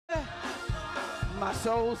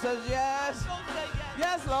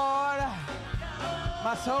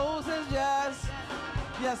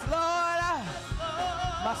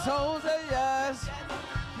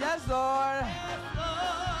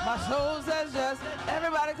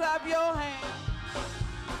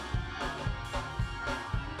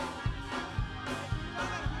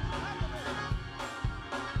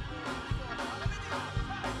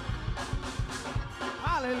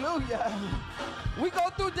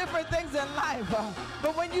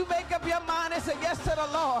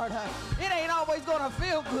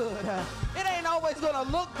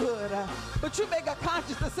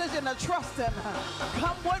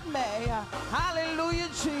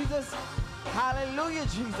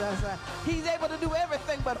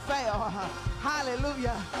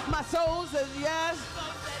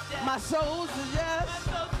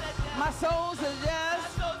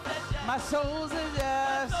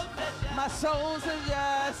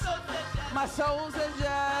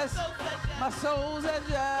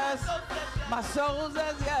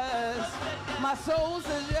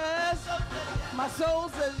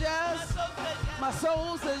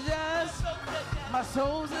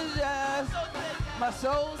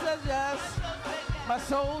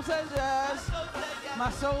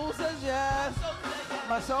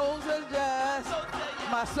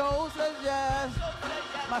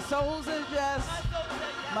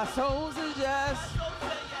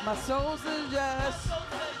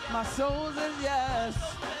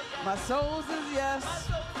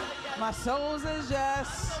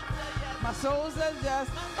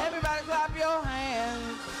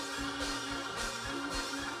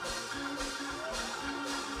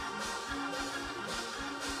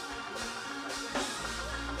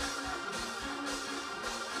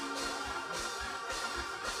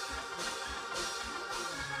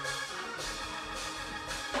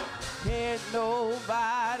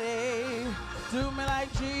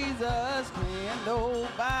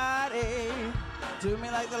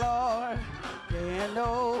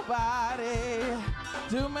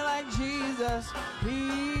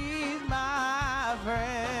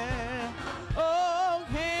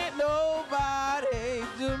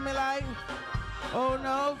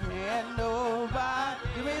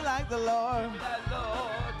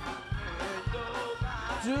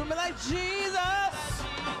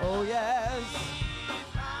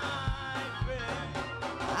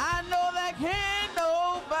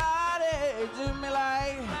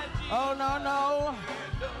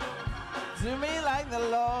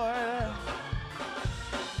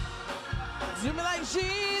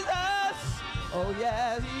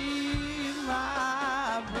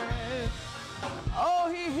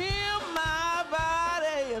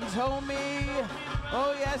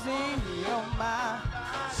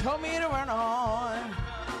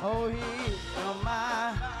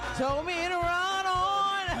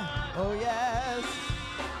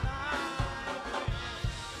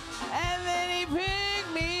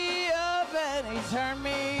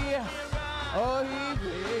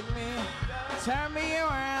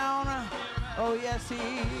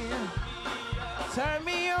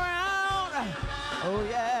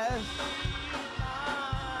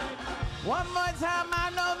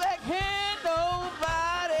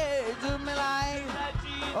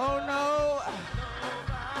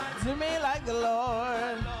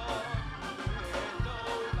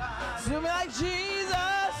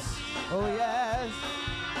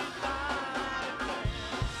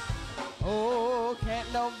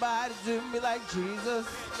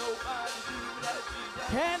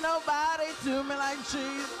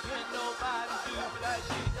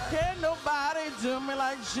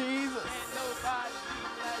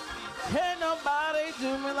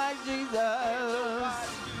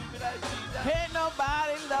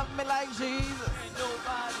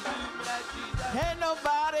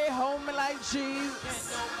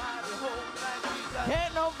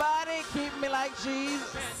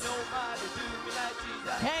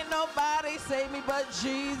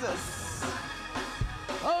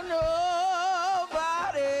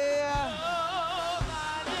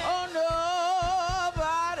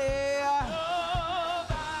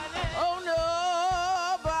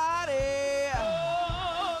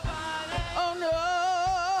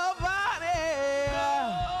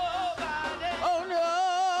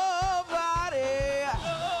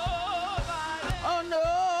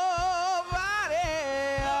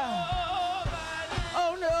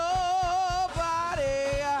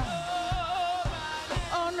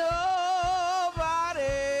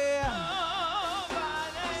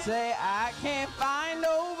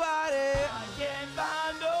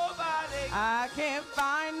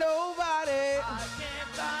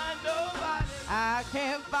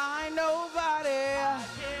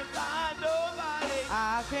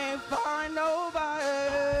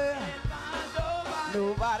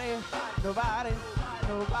nobody,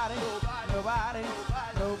 nobody, nobody,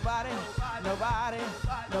 nobody, nobody,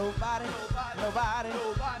 nobody, nobody,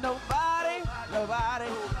 nobody, nobody,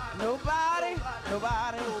 nobody,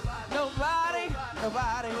 nobody, nobody,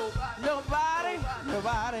 nobody, nobody,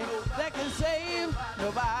 nobody that can save,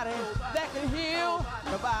 nobody that can heal,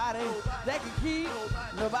 nobody that can keep,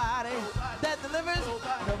 nobody that delivers,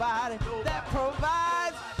 nobody that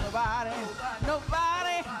provides, nobody,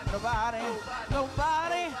 nobody, nobody,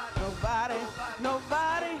 nobody, nobody,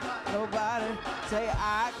 nobody, nobody. Say,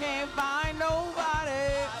 I can't find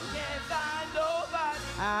nobody.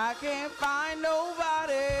 I can't find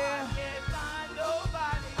nobody.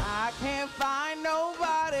 I can't find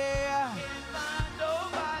nobody. I can't find nobody.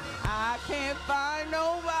 I can't find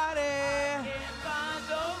nobody.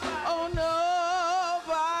 Oh,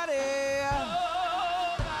 nobody.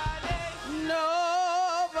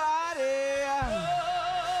 Nobody.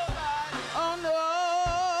 Oh,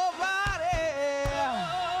 nobody.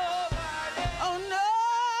 Oh,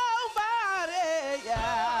 nobody.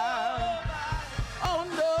 Yeah. Oh,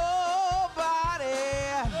 nobody.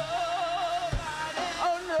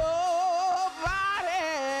 Oh, nobody.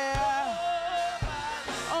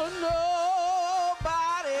 Oh,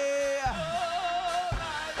 nobody.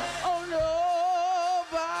 Oh,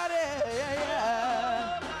 nobody.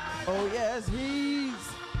 Yeah. Oh, yes, he's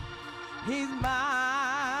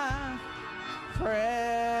my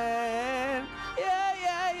friend. Yeah,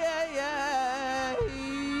 yeah, yeah, yeah.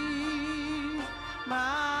 He's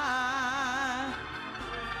my.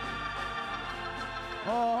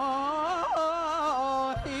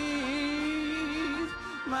 Oh, he's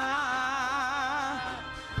my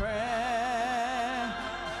friend.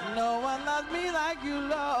 No one loves me like you,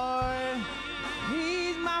 Lord.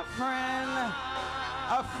 He's my friend.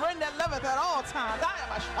 A friend that loveth at all times. I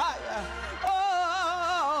am a child.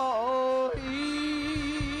 Oh,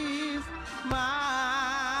 he's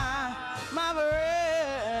my friend.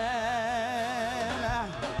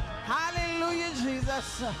 Hallelujah,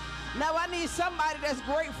 Jesus. Now I need somebody that's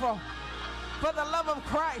grateful for the love of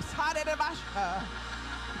Christ.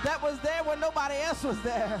 That was there when nobody else was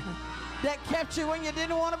there. That kept you when you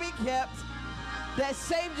didn't want to be kept. That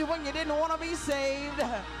saved you when you didn't want to be saved.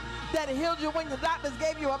 That healed you when the doctors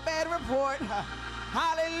gave you a bad report.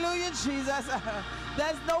 Hallelujah, Jesus.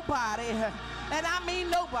 There's nobody, and I mean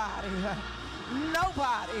nobody,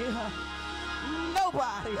 nobody,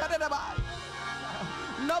 nobody,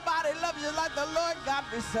 nobody loves you like the Lord God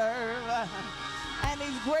we serve. And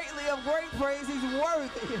he's greatly of great praise. He's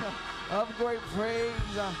worthy of great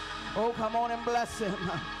praise. Oh, come on and bless him.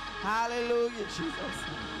 Hallelujah, Jesus.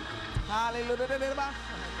 Hallelujah.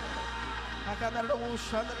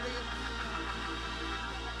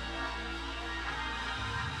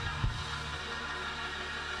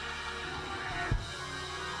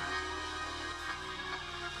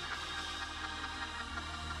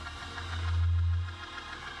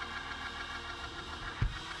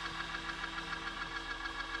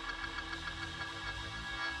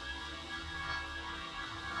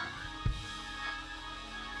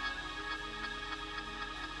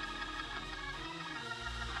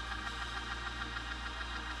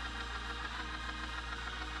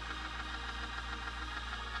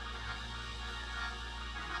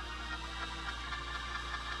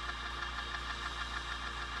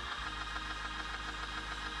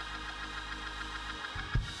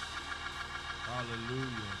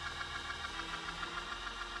 Hallelujah.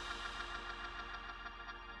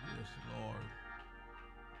 Yes, Lord.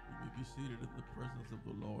 You may be seated in the presence of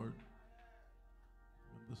the Lord.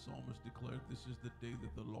 And the psalmist declared, this is the day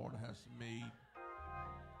that the Lord has made,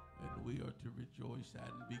 and we are to rejoice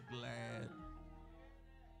and be glad.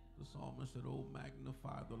 The psalmist said, oh,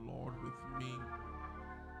 magnify the Lord with me,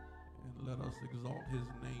 and let us exalt his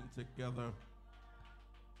name together.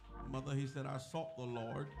 Mother, he said, I sought the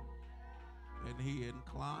Lord, and he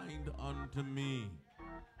inclined unto me.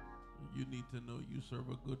 You need to know you serve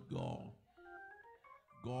a good God.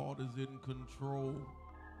 God is in control,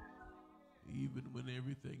 even when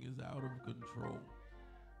everything is out of control.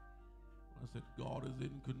 I said, God is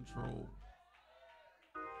in control.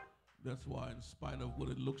 That's why, in spite of what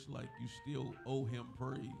it looks like, you still owe him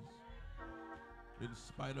praise. In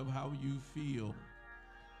spite of how you feel,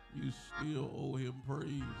 you still owe him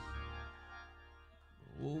praise.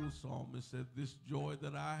 The old psalmist said, this joy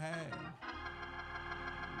that I have,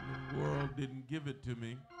 the world didn't give it to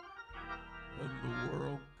me, and the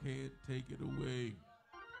world can't take it away.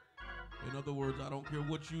 In other words, I don't care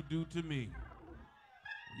what you do to me.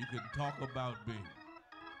 You can talk about me.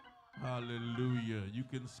 Hallelujah. You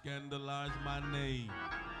can scandalize my name.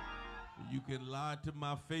 You can lie to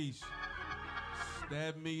my face.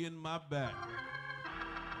 stabbed me in my back,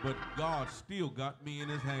 but God still got me in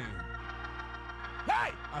his hand.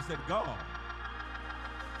 Hey! I said, God.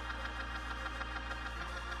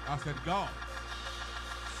 I said, God.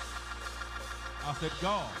 I said,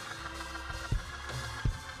 God.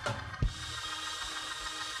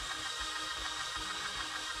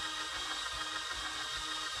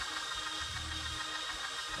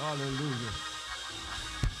 Hallelujah.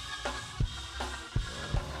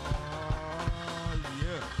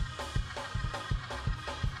 Yes.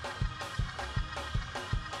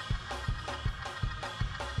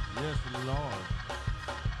 Yes, Lord.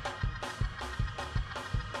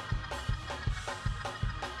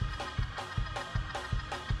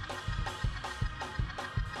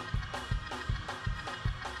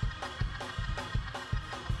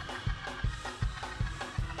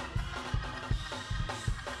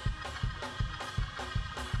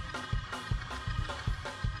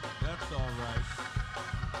 That's all right.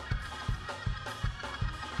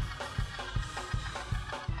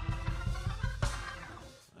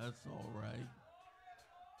 That's all right.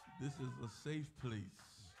 This is a safe place.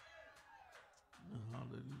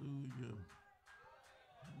 Hallelujah.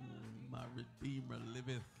 My Redeemer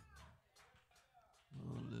liveth.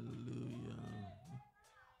 Hallelujah.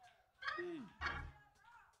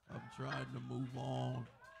 I'm trying to move on.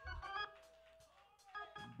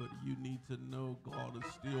 But you need to know God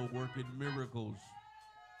is still working miracles.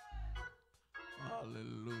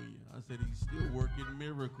 Hallelujah. I said he's still working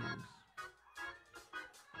miracles.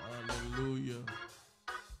 Hallelujah.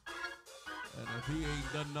 And if he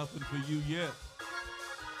ain't done nothing for you yet,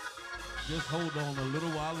 just hold on a little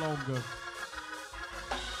while longer.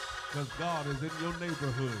 Because God is in your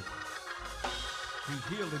neighborhood.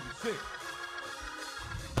 He's healing sick.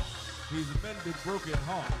 He's mending broken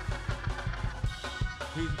hearts.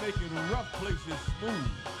 He's making rough places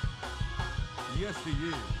smooth. Yes, he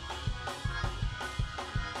is.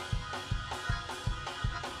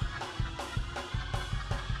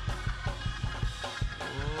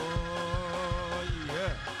 Oh,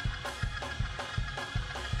 yeah.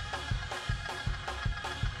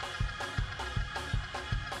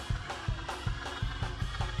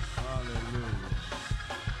 Hallelujah.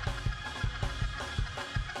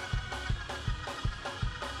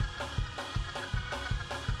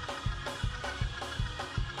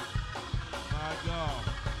 My God.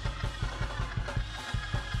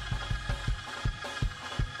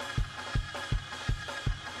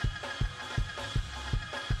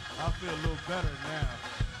 I feel a little better now.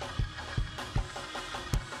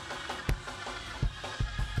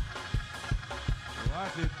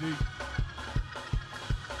 Watch it, D.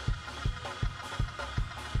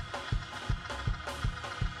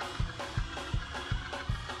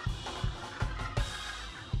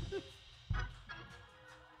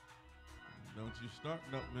 Don't you start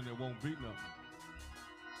nothing and it won't be nothing.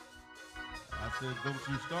 I said, don't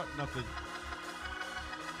you start nothing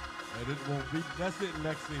and it won't be. That's it,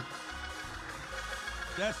 Lexi.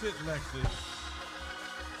 That's it, Lexi.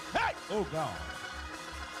 Hey! Oh, God.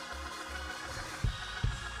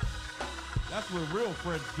 That's what real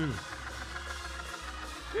friends do.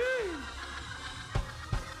 Yee.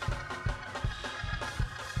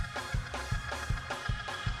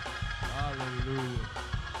 Hallelujah.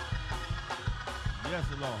 Yes,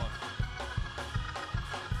 Lord.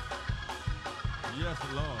 Yes,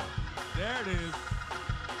 Lord. There it is.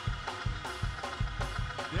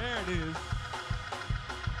 There it is.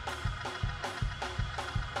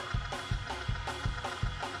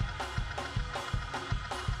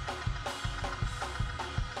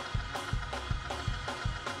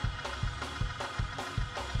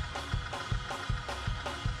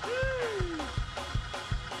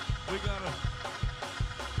 We gotta.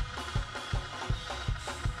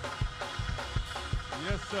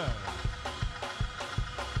 Yes, sir.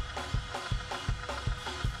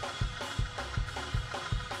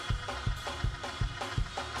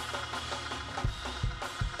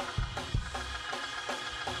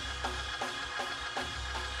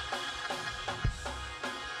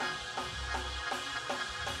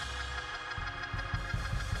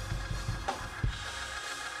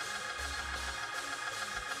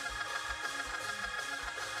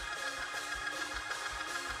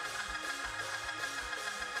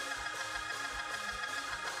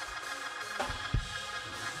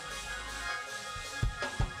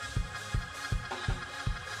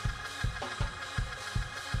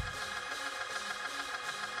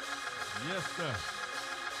 Yes, sir.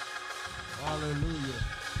 Hallelujah.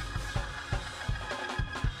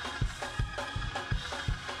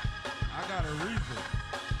 I got a reason.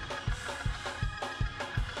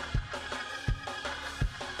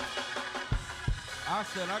 I I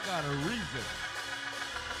said I got a reason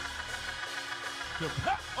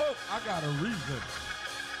I got a reason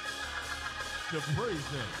to praise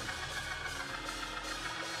him.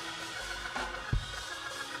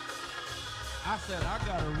 I said I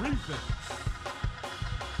got a reason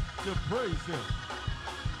to praise him.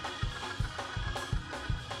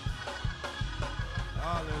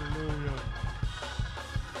 Hallelujah.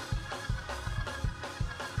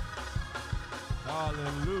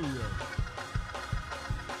 Hallelujah.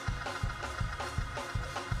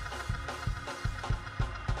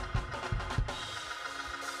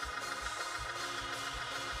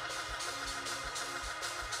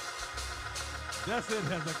 That's it,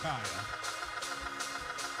 Hezekiah.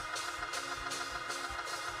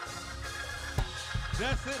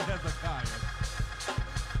 That's it, Hezekiah.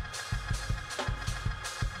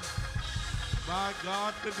 My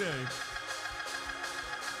God, today.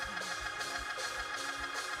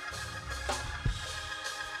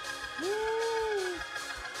 Woo!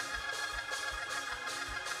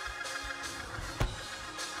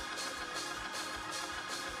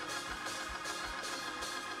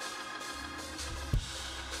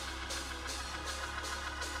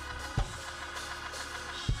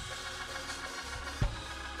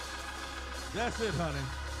 That's it, honey.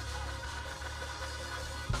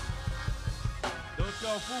 Don't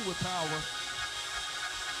y'all fool with power.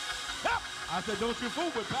 Yep. I said, don't you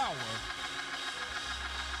fool with power.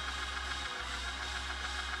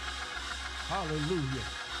 Hallelujah.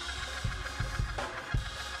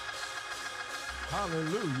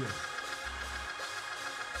 Hallelujah.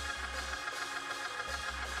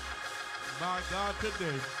 My God,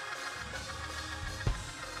 today.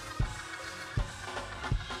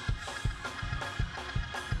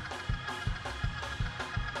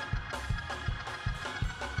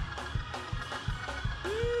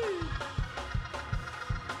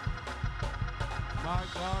 My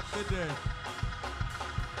God, today.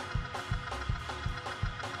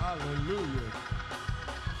 Hallelujah.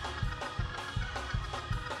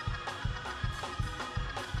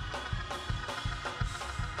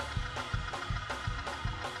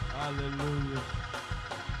 Hallelujah.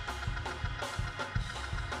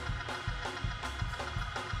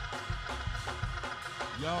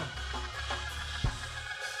 Y'all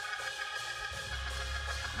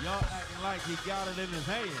acting like he got it in his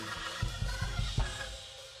hand.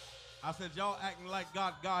 I said, y'all acting like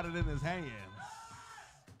God got it in his hands.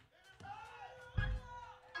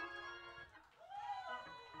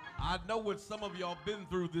 I know what some of y'all been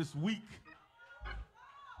through this week.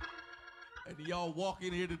 And y'all walk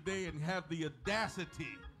in here today and have the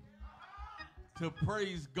audacity to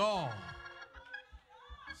praise God.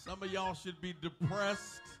 Some of y'all should be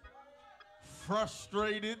depressed,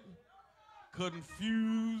 frustrated,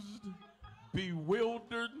 confused,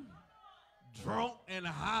 bewildered, drunk and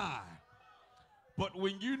high. But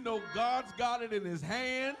when you know God's got it in his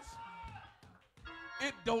hands,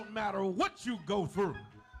 it don't matter what you go through.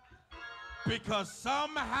 Because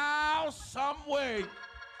somehow, some way,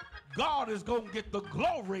 God is going to get the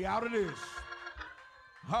glory out of this.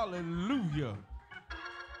 Hallelujah.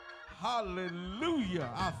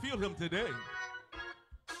 Hallelujah. I feel him today.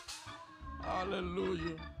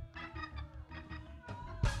 Hallelujah.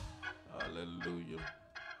 Hallelujah.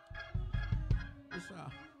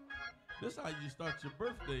 This how you start your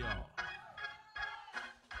birthday off.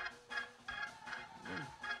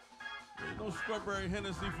 Ain't no strawberry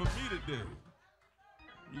Hennessy for me today.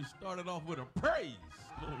 You started off with a praise.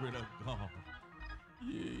 Glory to God.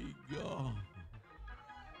 Yea, God.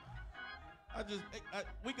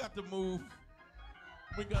 We got to move.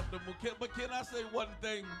 We got to move. But can I say one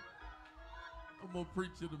thing? I'm going to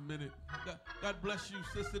preach in a minute. God bless you,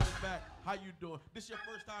 sis in the back. How you doing? This your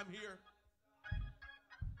first time here?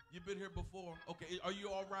 You've been here before? Okay, are you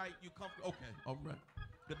all right? You comfortable? Okay, all right.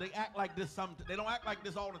 Because they act like this they don't act like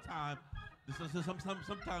this all the time.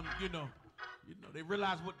 Sometimes, you know, they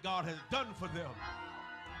realize what God has done for them.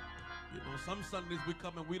 You know, some Sundays we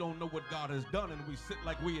come and we don't know what God has done, and we sit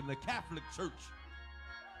like we in the Catholic Church.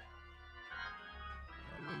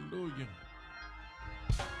 Hallelujah.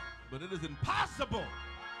 But it is impossible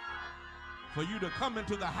for you to come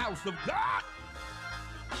into the house of God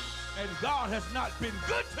and God has not been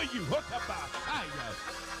good to you.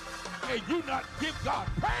 And you not give God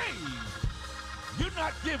praise. You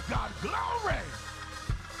not give God glory.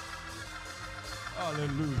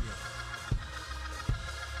 Hallelujah.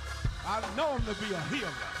 I know him to be a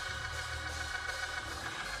healer.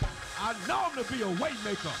 I know him to be a way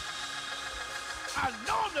maker. I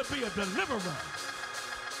know him to be a deliverer.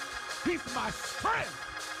 He's my strength.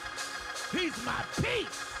 He's my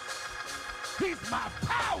peace. He's my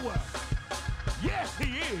power. Yes,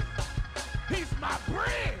 he is. He's my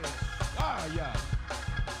bridge. Ah, yeah.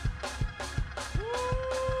 Woo.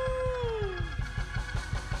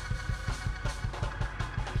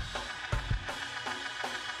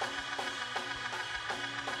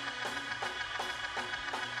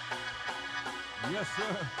 Yes,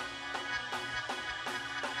 sir.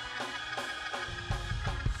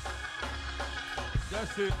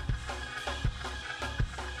 That's it.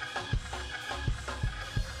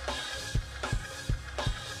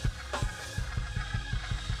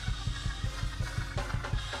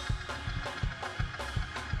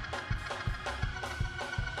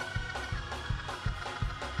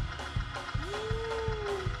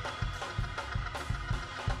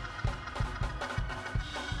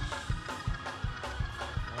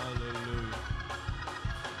 Hallelujah.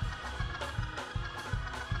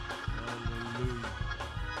 Hallelujah.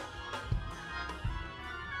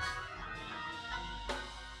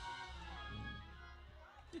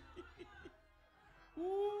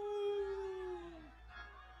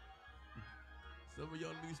 Some of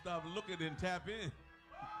y'all need to stop looking and tap in.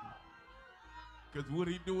 Because what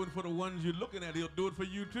he doing for the ones you're looking at, he'll do it for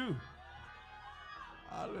you too.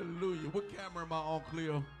 Hallelujah. What camera am I on,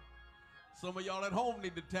 Cleo? Some of y'all at home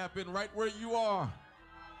need to tap in right where you are.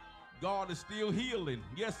 God is still healing.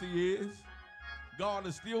 Yes, he is. God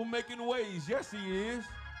is still making ways. Yes, he is.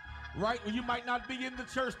 Right? You might not be in the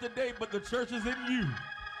church today, but the church is in you.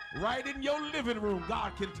 Right in your living room,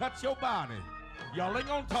 God can touch your body. Y'all ain't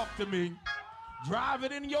gonna talk to me. Drive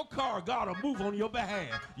it in your car, God will move on your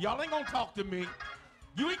behalf. Y'all ain't gonna talk to me.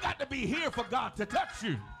 You ain't got to be here for God to touch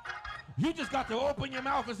you. You just got to open your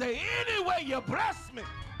mouth and say, any way you bless me,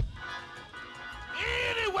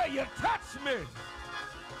 any way you touch me,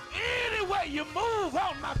 any way you move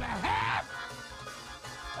on my behalf,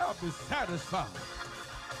 I'll be satisfied.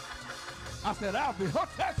 I said, I'll be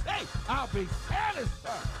satisfied.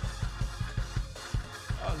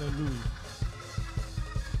 Hallelujah.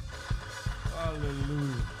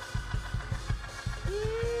 Hallelujah.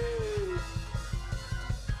 Woo.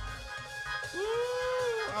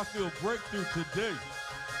 Woo. I feel breakthrough today.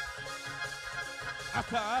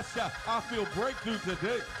 I feel breakthrough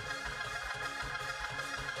today.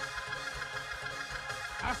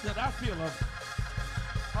 I said, I feel a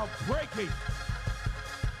breaking.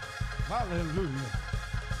 Hallelujah.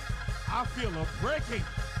 I feel a breaking.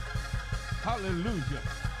 Hallelujah.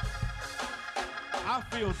 I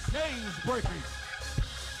feel chains breaking.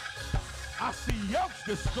 I see yokes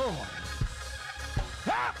destroyed.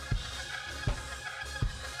 Ha!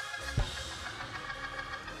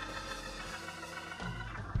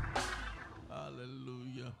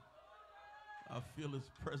 Hallelujah. I feel his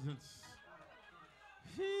presence.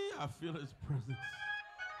 I feel his presence.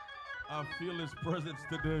 I feel his presence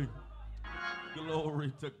today.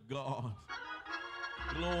 Glory to God.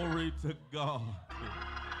 Glory to God.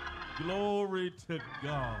 Glory to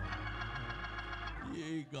God.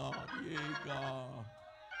 Yea, God. Yea, God.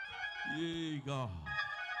 Yea, God.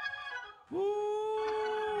 Woo.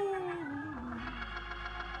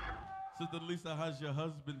 Sister Lisa, how's your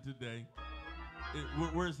husband today?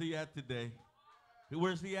 Where's he at today?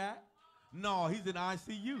 Where's he at? No, he's in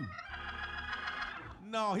ICU.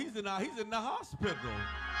 No, he's in the hospital.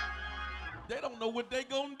 They don't know what they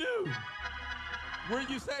gonna do. Where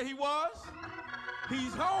you say he was?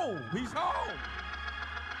 He's home. He's home.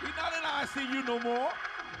 He's not in ICU no more.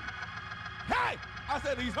 Hey, I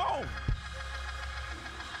said he's home.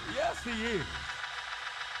 Yes, he is.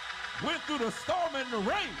 Went through the storm and the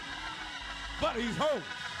rain, but he's home.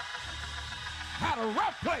 Had a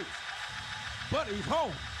rough place, but he's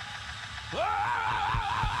home. Oh,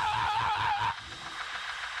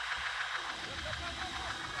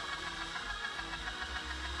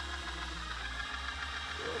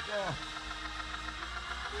 God.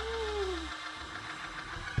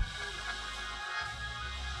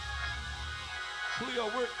 Cleo,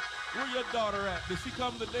 where your daughter at? Did she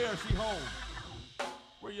come today or she home?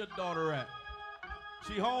 Where your daughter at?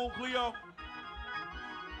 She home, Cleo?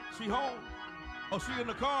 She home? Oh, she in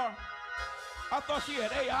the car? I thought she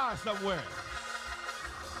had AI somewhere.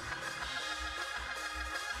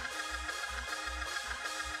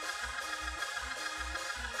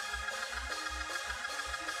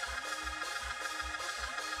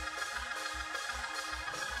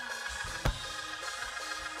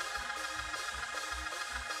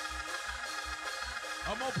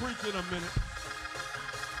 I'm gonna preach in a minute.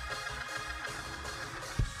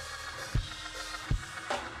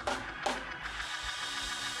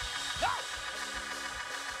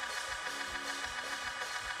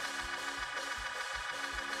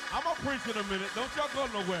 I'm gonna preach in a minute. Don't y'all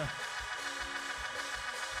go nowhere.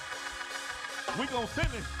 We're going to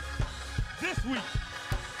finish this week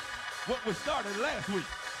what we started last week.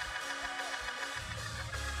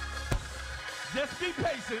 Just be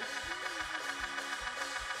patient.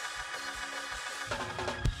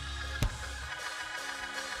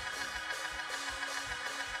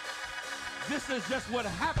 This is just what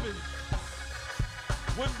happens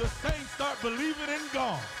when the saints start believing in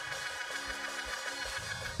God.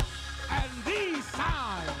 And these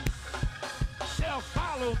signs shall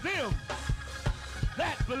follow them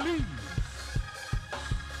that believe.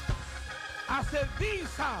 I said these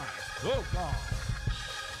signs, oh God,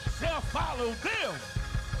 shall follow them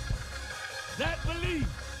that believe.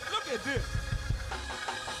 Look at this.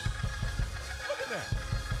 Look at that.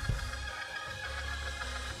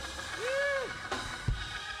 Woo.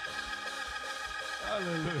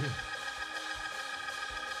 Hallelujah.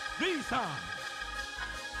 These signs.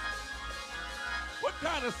 What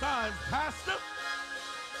kind of signs, Pastor?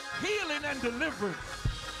 Healing and deliverance.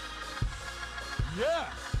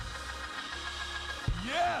 Yes.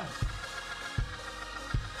 Yes.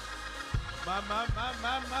 My.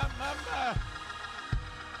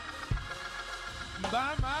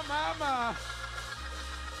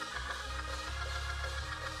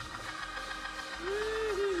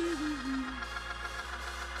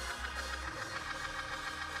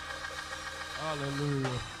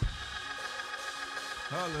 Hallelujah.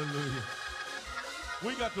 Hallelujah.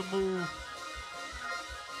 We got to move.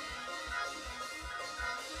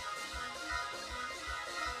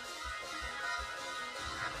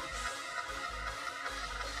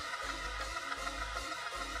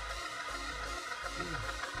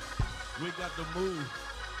 We got to move.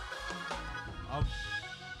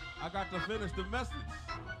 I got to finish the message.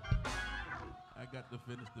 I got to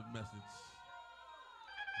finish the message.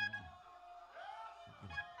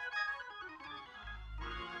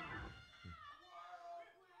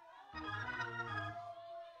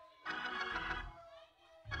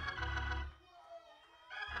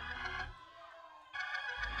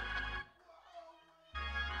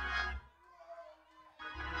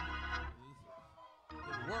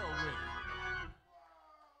 Whirlwind.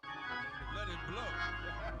 Let it blow.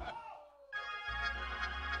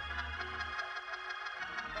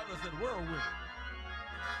 Brother said whirlwind.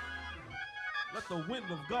 Let the wind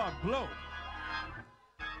of God blow.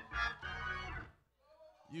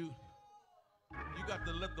 You got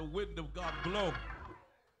to let the wind of God blow.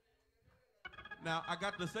 Now, I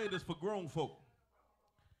got to say this for grown folk.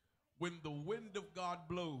 When the wind of God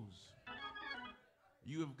blows,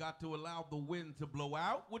 you have got to allow the wind to blow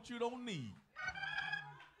out what you don't need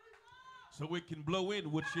so it can blow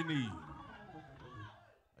in what you need.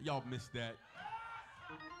 Y'all missed that.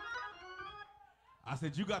 I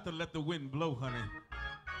said, you got to let the wind blow, honey.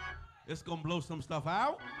 It's going to blow some stuff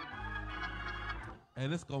out,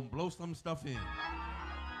 and it's going to blow some stuff in.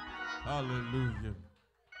 Hallelujah.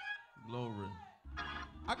 Glory.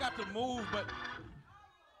 I got to move, but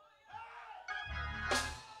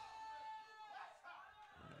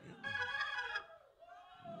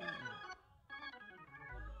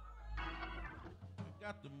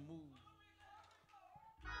got to move.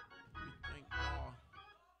 We thank God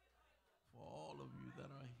for all of you that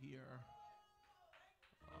are here.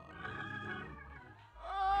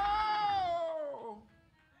 Oh!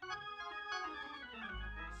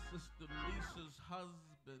 Sister Lisa's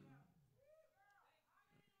husband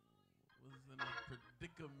was in a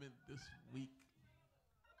predicament this week.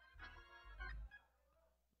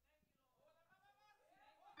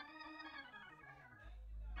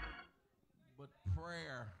 But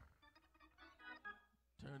prayer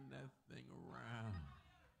turned that thing around.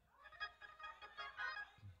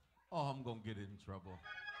 Oh, I'm going to get in trouble.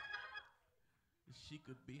 She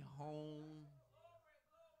could be home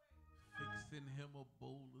fixing him a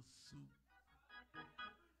bowl of soup,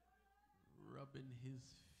 rubbing his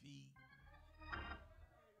feet,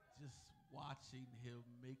 just watching him,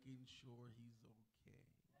 making sure he's okay.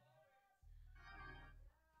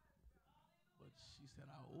 But she said,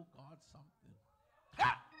 I owe God something.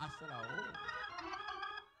 Ha! I said, I owe.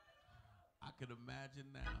 I could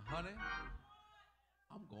imagine now. Honey,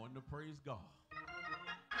 I'm going to praise God.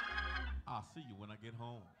 I'll see you when I get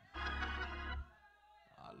home.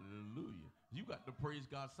 Hallelujah. You got to praise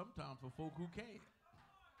God sometimes for folk who can't.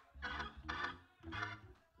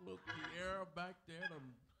 Look, Kiara back there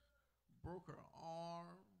done broke her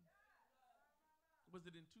arm. Was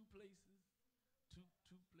it in two places? Two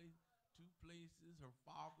places. Her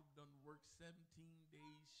father done worked 17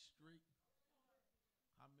 days straight.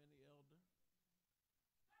 How many, Elder?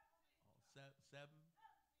 Oh, seven.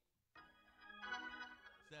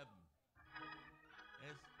 Seven.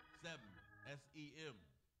 S-7. S-E-M.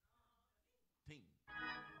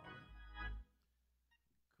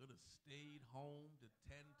 Could have stayed home to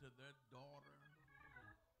tend to their daughter.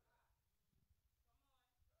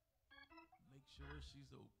 Make sure she's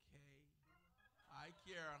okay. Hi,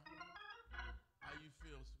 Kiara. How you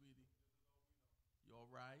feel, sweetie? You all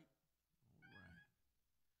right? All right.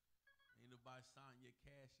 Ain't nobody signed your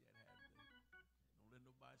cash yet, have they? Don't let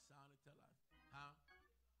nobody sign it till I, huh?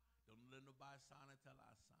 Don't let nobody sign it till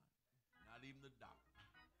I sign it. Not even the doctor.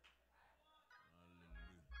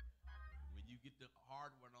 Hallelujah. When you get the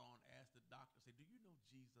hard one on, ask the doctor, say, do you know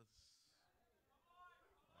Jesus?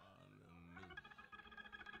 Hallelujah.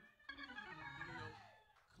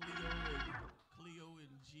 Cleo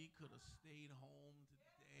and G could have stayed home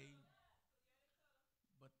today,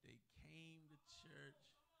 but they came to church.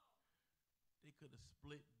 They could have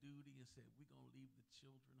split duty and said, we're going to leave the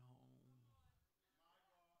children home.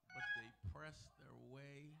 But they pressed their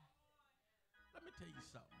way. Let me tell you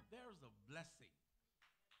something. There's a blessing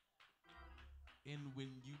in when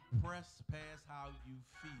you press past how you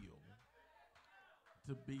feel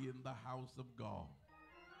to be in the house of God.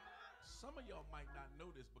 Some of y'all might not know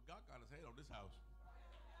this, but God got his hand on this house.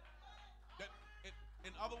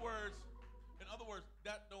 In other words,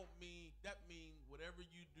 that means whatever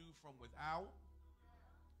you do from without,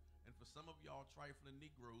 and for some of y'all trifling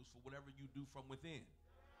Negroes, for whatever you do from within,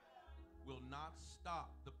 will not stop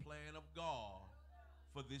the plan of God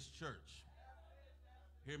for this church.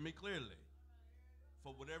 Hear me clearly.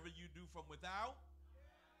 For whatever you do from without,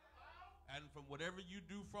 and from whatever you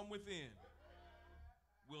do from within,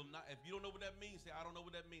 will not. If you don't know what that means, say, I don't know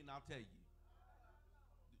what that means. I'll tell you.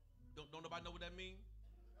 Don't nobody know what that means?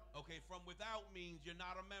 Okay, from without means you're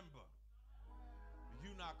not a member.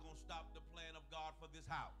 You're not going to stop the plan of God for this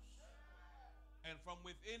house. And from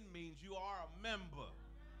within means you are a member.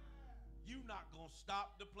 You're not going to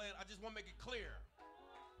stop the plan. I just want to make it clear.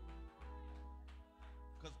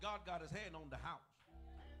 Because God got his hand on the house.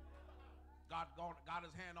 God got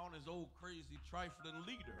his hand on his old crazy trifling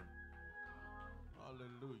leader.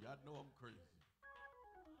 Hallelujah. I know I'm crazy.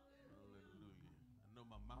 Hallelujah. I know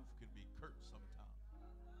my mouth can be curt sometimes.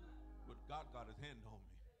 But God got his hand on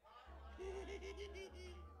me.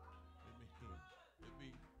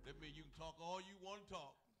 That means you can talk all you want to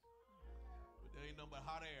talk. But there ain't nothing but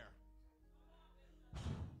hot air.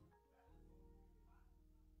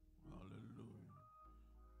 Hallelujah.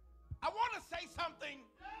 I want to say something.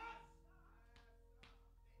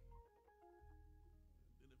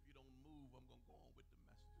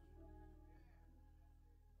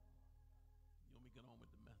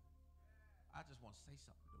 I just want to say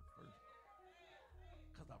something though first.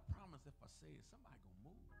 Because I promise if I say it, somebody gonna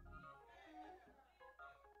move.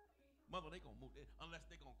 Mother, they gonna move unless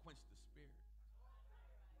they gonna quench the spirit.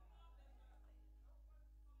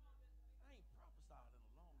 I ain't prophesied in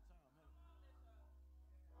a long time, have I?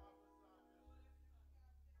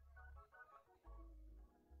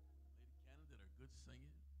 Lady Cannon did a good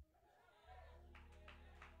singing.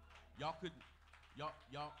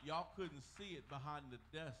 Y'all couldn't see it behind the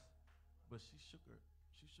desk. But she shook her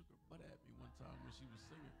butt at me one time when she was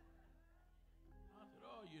singing. I said,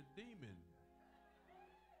 oh, you're a demon.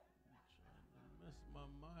 You're trying to mess my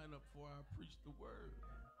mind up before I preach the word.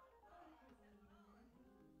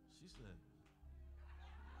 She said,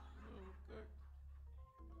 okay.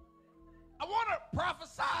 I want to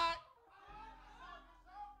prophesy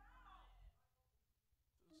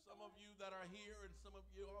to some of you that are here and some of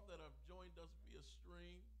you all that have joined us via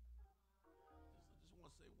stream. I just want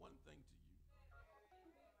to say one thing to you.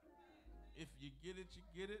 If you get it, you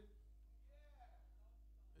get it.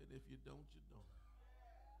 And if you don't, you don't.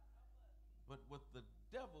 But what the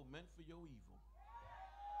devil meant for your evil,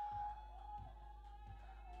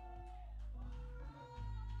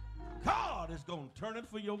 God is going to turn it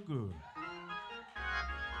for your good.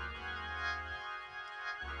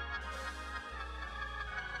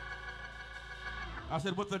 I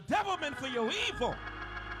said, what the devil meant for your evil,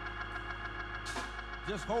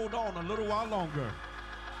 just hold on a little while longer.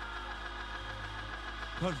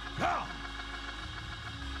 Because God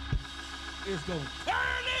is going to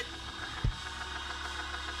turn it.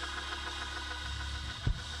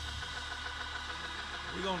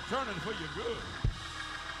 He's going to turn it for your good.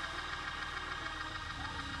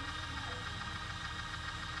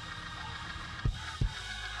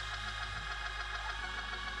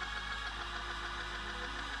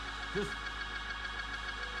 Just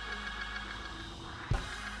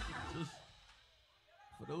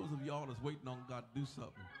for those of y'all that's waiting on God to do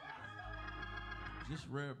something, just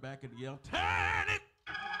rear back and yell, turn it!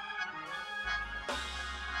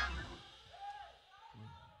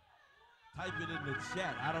 Type it in the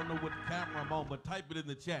chat. I don't know what camera I'm on, but type it in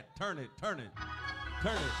the chat. Turn it, turn it.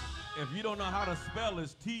 Turn it. If you don't know how to spell,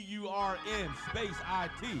 it's T-U-R-N space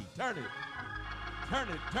I-T. Turn it. Turn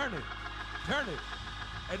it, turn it, turn it.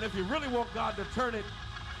 And if you really want God to turn it,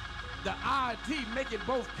 the I-T, make it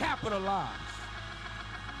both capitalized.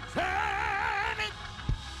 Turn it.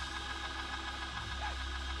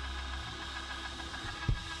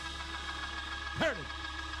 Turn it.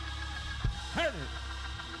 Turn it.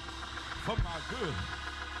 For my good.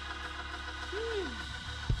 Woo.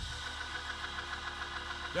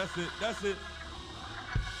 That's it, that's it.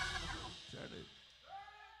 Turn it.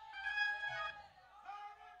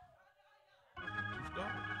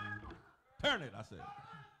 Turn it, I said.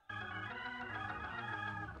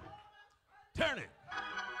 Turn it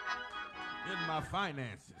in my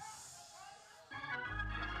finances.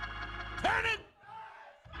 Turn it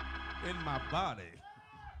in my body.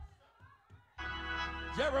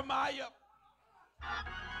 Jeremiah.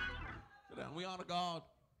 Sit down. We honor God.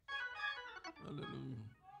 Hallelujah.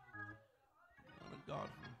 Honor God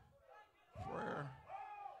for prayer.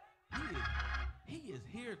 He is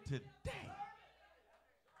here today.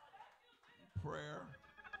 Prayer.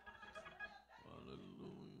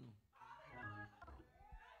 Hallelujah.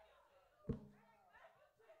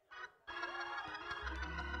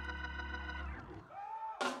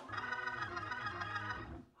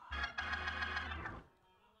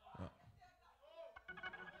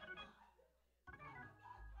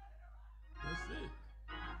 That's it.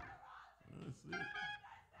 That's it.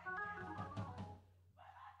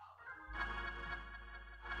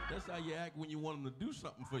 That's how you act when you want them to do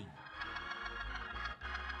something for you.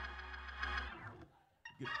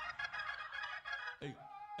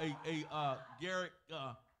 Hey, Garrett,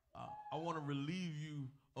 I want to relieve you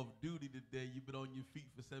of duty today. You've been on your feet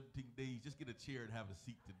for 17 days. Just get a chair and have a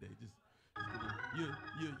seat today.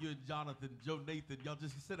 You and Jonathan, Joe Nathan, y'all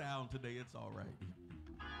just sit down today. It's all right.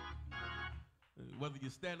 Whether you're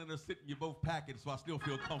standing or sitting, you're both packing, so I still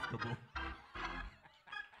feel comfortable.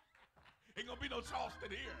 Ain't gonna be no Charleston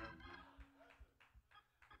here.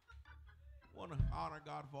 Want to honor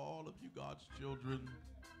God for all of you, God's children.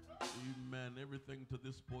 Amen. Everything to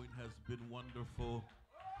this point has been wonderful.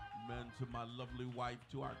 Amen. To my lovely wife,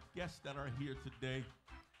 to our guests that are here today,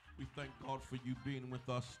 we thank God for you being with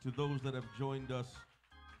us. To those that have joined us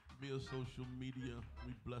via social media,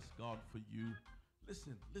 we bless God for you.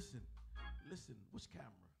 Listen. Which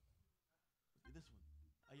camera? This one.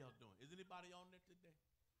 How y'all doing? Is anybody on there today?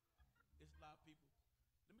 It's a lot of people.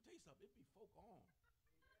 Let me tell you something. It be folk on.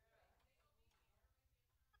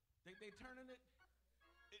 They turning it.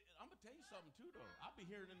 I'm going to tell you something, too, though. I be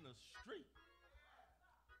hearing in the street.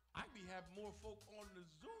 I be having more folk on the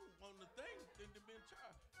Zoom, on the thing, than to be in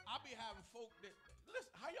charge. I be having folk that,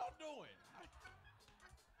 listen, how y'all doing?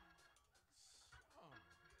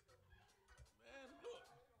 Man, look.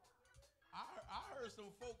 I heard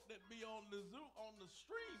some folk that be on the Zoom, on the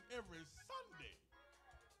stream every Sunday.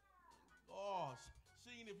 Oh,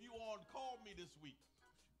 seeing if you on, call me this week.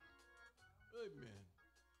 Amen.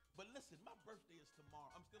 But listen, my birthday is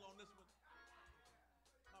tomorrow. I'm still on this one.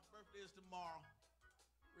 My birthday is tomorrow.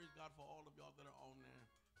 Praise God for all of y'all that are on there.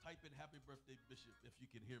 Type in happy birthday, Bishop, if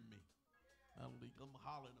you can hear me. I'm going to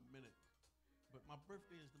holler in a minute. But my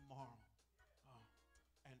birthday is tomorrow.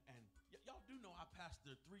 And y'all do know I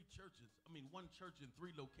pastor 3 churches. I mean, 1 church in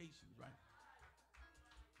 3 locations, right?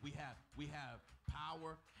 We have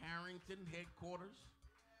Power Harrington headquarters.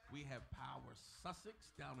 We have Power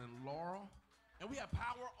Sussex down in Laurel. And we have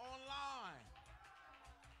Power Online.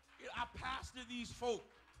 I pastor these folk.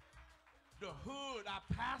 The hood, I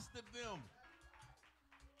pastor them.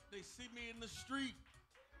 They see me in the street.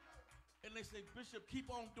 And they say, Bishop, keep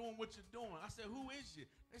on doing what you're doing. I said, who is you?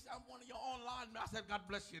 They said, I'm one of your online. I said, God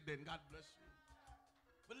bless you then. God bless you.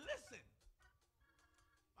 But listen,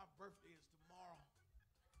 my birthday is tomorrow.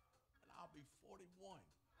 And I'll be 41.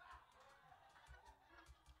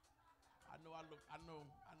 I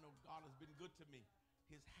know God has been good to me.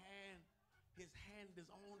 His hand is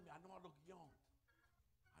on me. I know I look young.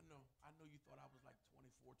 I know you thought I was like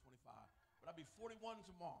 24, 25, but I'll be 41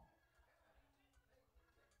 tomorrow.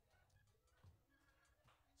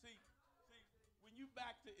 See, when you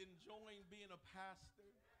back to enjoying being a pastor,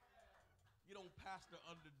 you don't pastor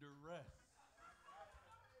under duress.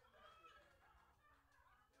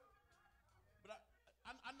 But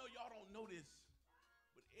I know y'all don't know this,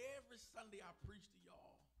 but every Sunday I preach to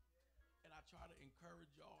y'all, and I try to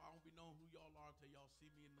encourage y'all. I don't be knowing who y'all are until y'all see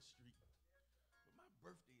me in the street. But my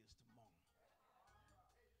birthday is tomorrow.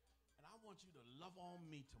 And I want you to love on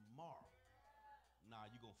me tomorrow. Nah,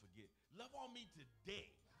 you're going to forget. Love on me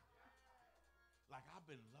today. Like I've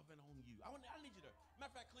been loving on you. I need you to,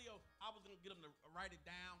 matter of fact, Cleo, I was going to get them to write it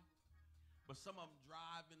down. But some of them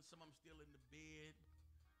driving, some of them still in the bed,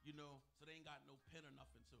 you know, so they ain't got no pen or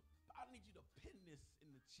nothing. So I need you to pin this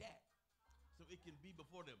in the chat so it can be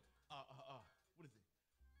before them. What is it?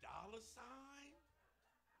 $,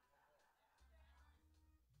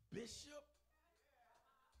 Bishop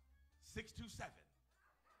 627. I'm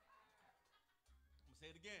gonna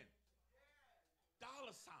say it again. $,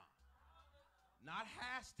 not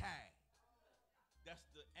hashtag. That's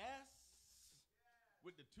the S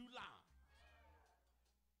with the 2 lines.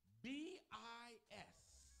 BIS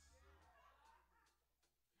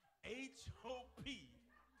HOP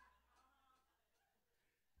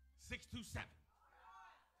 627.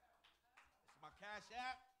 That's my Cash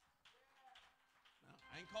App. Now,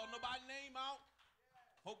 I ain't calling nobody's name out.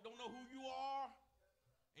 Folk don't know who you are.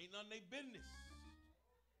 Ain't none of their business.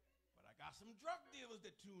 But I got some drug dealers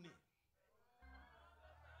that tune in.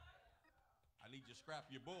 I need you to scrap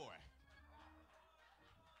your boy.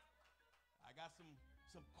 I got some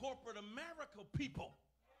corporate America people.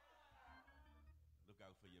 Look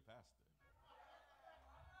out for your pastor.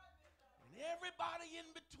 And everybody in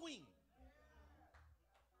between.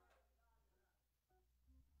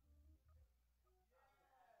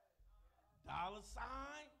 $,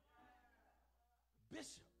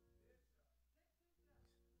 Bishop.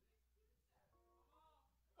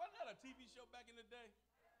 Wasn't that a TV show back in the day?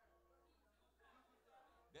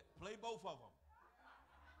 That play both of them.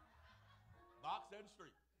 Box and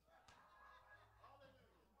street.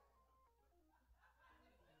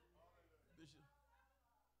 Bishop.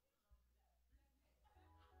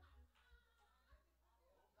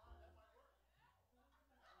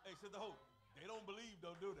 Hey, Sister Hope, they don't believe,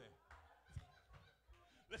 though, do they?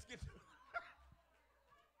 Let's get to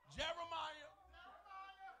Jeremiah.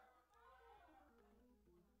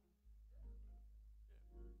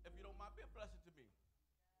 If you don't mind, be a blessing to me.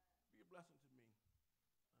 Be a blessing to me.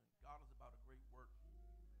 God is about a great work.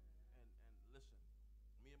 And listen,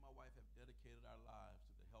 me and my wife have dedicated our lives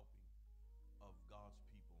to the helping of God's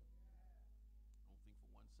people. Don't think for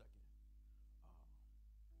 1 second.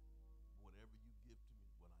 Whatever you give to me,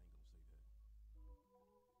 well, I ain't going to say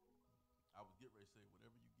that. I was getting ready to say,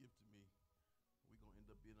 whatever you give to me, we're going to end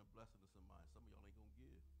up being a blessing to somebody. Some of y'all ain't going to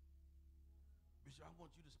give. Bishop, I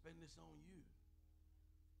want you to spend this on you.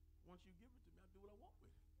 Once you give it to me, I do what I want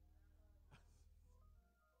with it.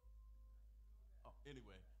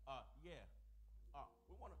 Anyway,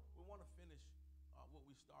 we want to finish what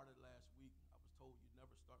we started last week. I was told you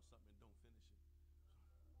never start something and don't finish it.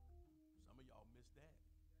 Some of y'all missed that.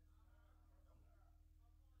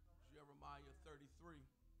 Jeremiah 33.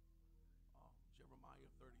 Jeremiah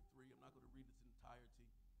 33. I'm not going to read its entirety,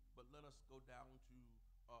 but let us go down to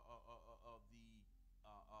the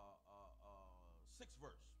 6th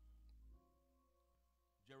verse.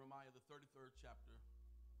 Jeremiah, the 33rd chapter,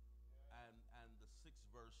 and the 6th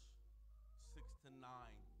verse, 6 to 9.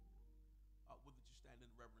 Would that you stand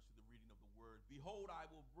in reverence to the reading of the word? Behold, I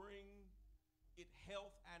will bring it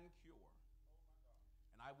health and cure,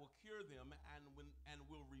 and I will cure them and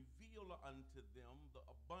will reveal unto them the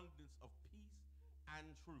abundance of peace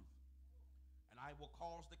and truth. And I will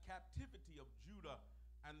cause the captivity of Judah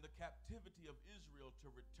and the captivity of Israel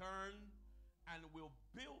to return, and will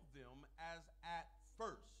build them as at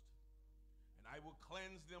first. And I will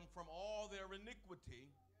cleanse them from all their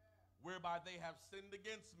iniquity, whereby they have sinned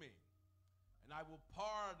against me. And I will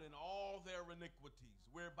pardon all their iniquities,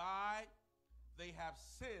 whereby they have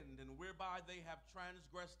sinned and whereby they have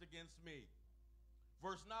transgressed against me.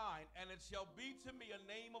 Verse 9, and it shall be to me a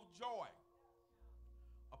name of joy,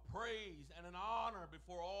 a praise and an honor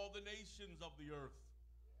before all the nations of the earth,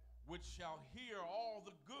 which shall hear all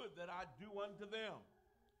the good that I do unto them.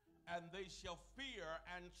 And they shall fear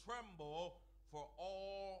and tremble for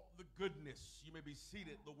all the goodness. You may be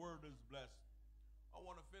seated. The word is blessed. I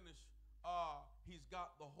want to finish. He's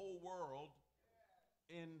got the whole world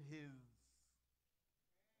in his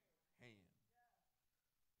hand.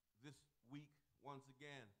 This week, once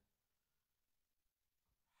again,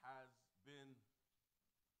 has been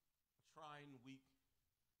a trying week,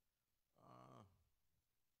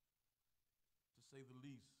 to say the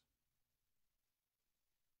least.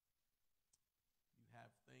 You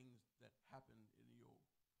have things that happen in your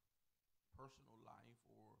personal life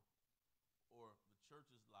or the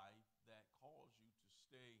church's life that cause you to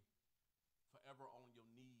stay forever on your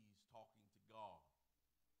knees talking to God.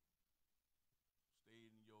 Stay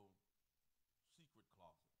in your secret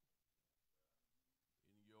closet,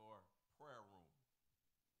 in your prayer room.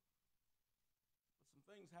 But some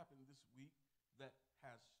things happened this week that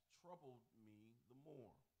has troubled me the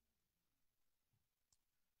more.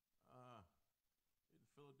 In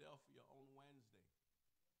Philadelphia on Wednesday,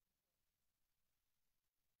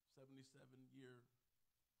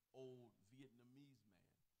 77-year-old Vietnamese man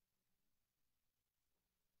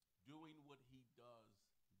doing what he does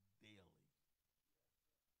daily.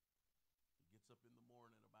 He gets up in the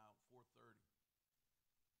morning about 4:30.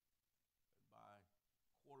 And by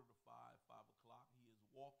 4:45, 5 o'clock, he is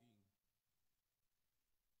walking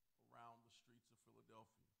around the streets of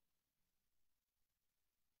Philadelphia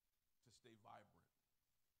to stay vibrant,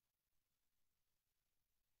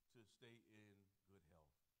 to stay in good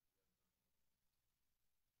health.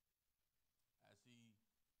 As he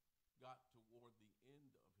got toward the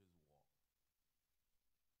end of his walk.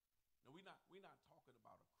 Now we're not talking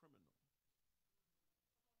about a criminal.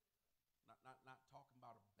 Not talking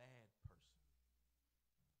about a bad person.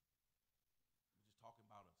 We're just talking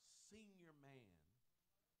about a senior man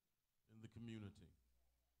in the community.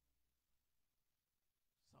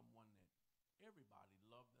 Someone that everybody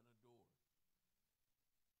loved and adored.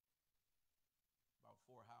 About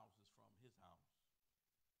 4 houses from his house.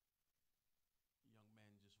 The young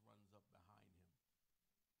man just runs up behind him,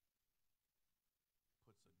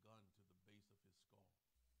 puts a gun to the base of his skull,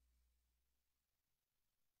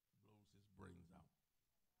 blows his brains out.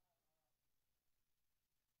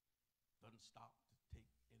 Doesn't stop to take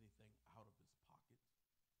anything out of his pocket.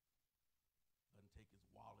 Doesn't take his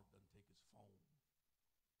wallet, doesn't take his phone.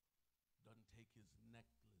 Doesn't take his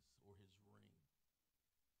necklace or his ring,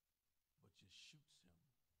 but just shoots him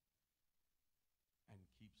and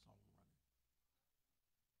keeps on running.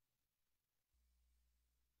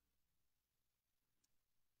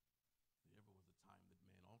 There ever was a time that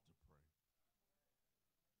man ought to pray.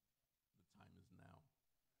 The time is now.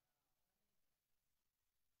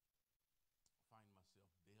 I find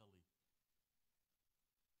myself daily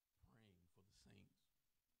praying for the saints.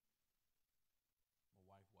 My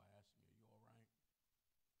wife will ask me, "Are you all right?"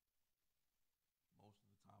 Most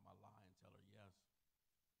of the time I lie and tell her yes.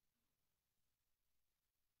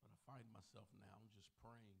 But I find myself now just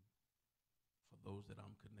praying for those that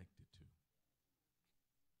I'm connected to.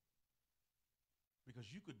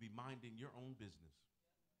 Because you could be minding your own business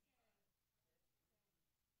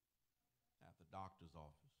at the doctor's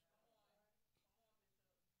office,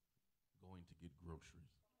 going to get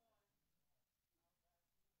groceries,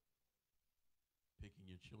 picking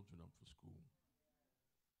your children up for school,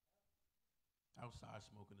 outside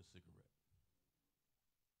smoking a cigarette.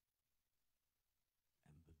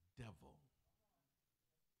 And the devil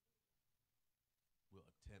will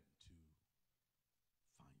attempt to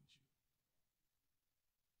find you.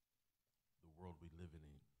 The world we live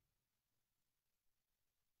in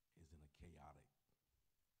is in a chaotic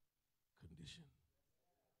condition.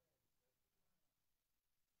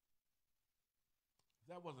 If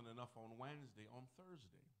that wasn't enough on Wednesday, on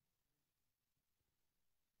Thursday,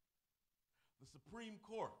 the Supreme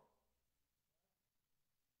Court.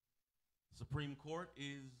 The Supreme Court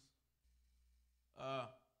is the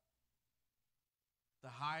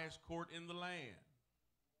highest court in the land.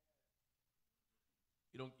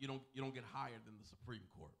 You don't get higher than the Supreme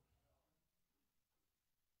Court.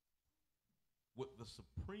 What the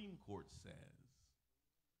Supreme Court says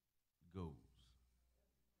goes.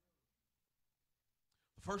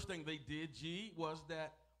 The first thing they did, G, was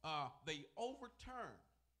that they overturned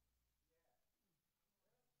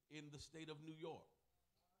in the state of New York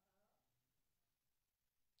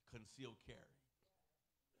concealed carry.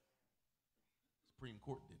 Supreme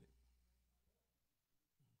Court did it.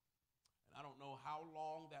 And I don't know how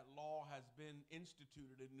long that law has been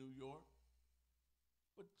instituted in New York,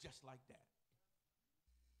 but just like that,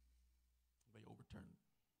 they overturned it.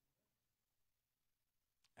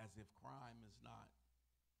 As if crime is not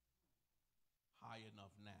high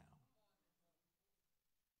enough now.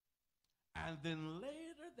 And then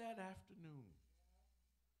later that afternoon,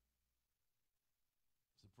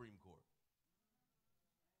 Supreme Court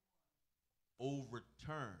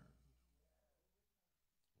overturned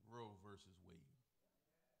Roe versus Wade,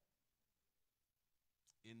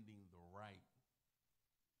 ending the right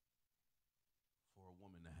for a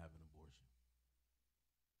woman to have an abortion.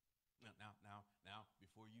 Now,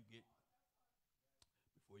 before you get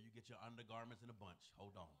your undergarments in a bunch,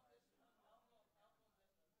 hold on.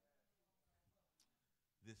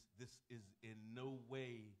 This is in no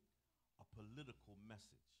way a political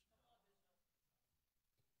message.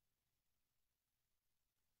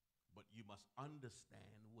 But you must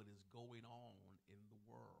understand what is going on in the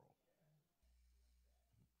world.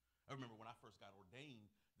 I remember when I first got ordained,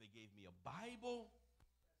 they gave me a Bible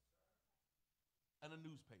and a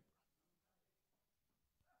newspaper.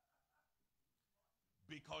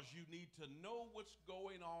 Because you need to know what's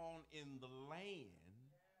going on in the land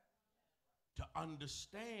to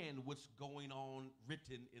understand what's going on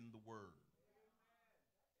written in the Word.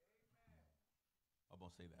 I'm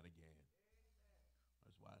going to say that again.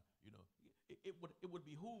 That's why, it would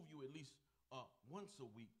behoove you at least once a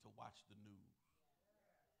week to watch the news.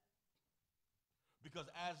 Because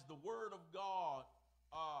as the Word of God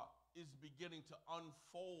is beginning to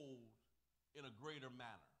unfold in a greater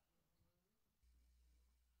manner,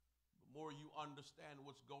 the more you understand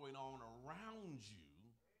what's going on around you,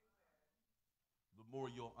 the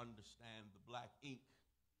more you'll understand the black ink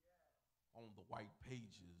on the white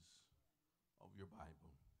pages of your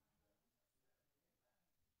Bible.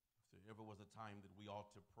 If there ever was a time that we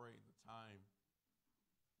ought to pray, the time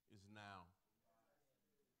is now.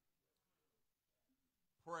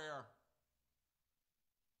 Prayer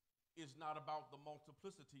is not about the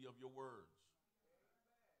multiplicity of your words,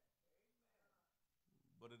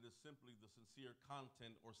 but it is simply the sincere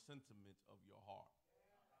content or sentiment of your heart.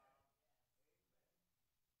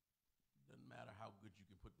 Doesn't matter how good you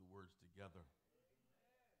can put the words together.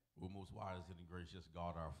 O most wise and gracious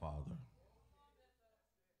God, our Father,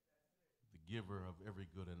 the giver of every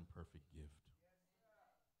good and perfect gift.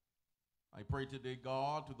 I pray today,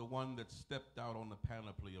 God, to the one that stepped out on the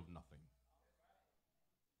panoply of nothing,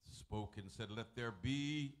 spoke and said, let there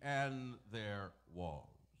be, and there was.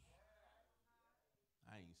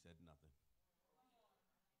 I ain't said nothing.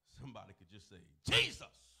 Somebody could just say, Jesus.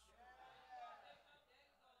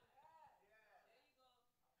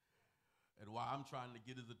 And while I'm trying to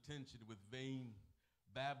get his attention with vain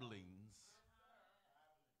babblings,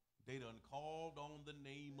 they done called on the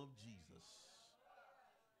name of Jesus.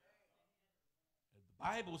 And the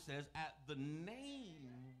Bible says, at the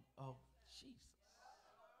name of Jesus,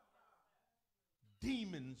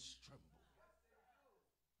 demons tremble.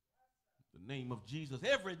 The name of Jesus,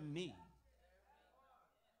 every knee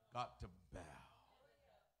got to bow,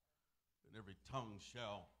 and every tongue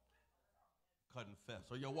shall confess.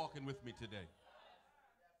 Are you walking with me today?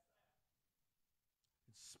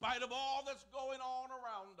 In spite of all that's going on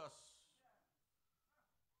around us,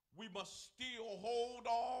 we must still hold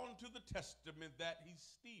on to the testament that he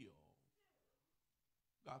still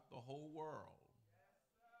got the whole world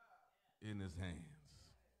in his hands.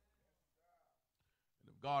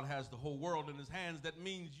 And if God has the whole world in his hands, that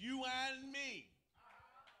means you and me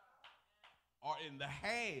are in the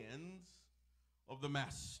hands of the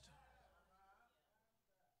master.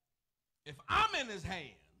 If I'm in his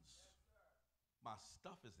hands, my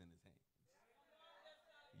stuff is in his hands.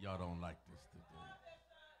 Y'all don't like this today.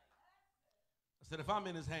 I said, if I'm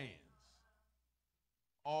in his hands,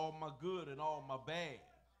 all my good and all my bad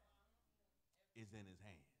is in his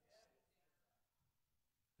hands.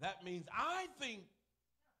 That means I think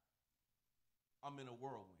I'm in a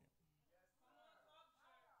whirlwind.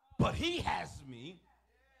 But he has me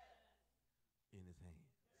in his hands.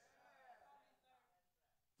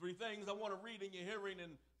 Three things I want to read in your hearing,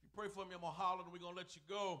 and if you pray for me, I'm going to holler and we're going to let you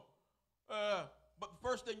go. But the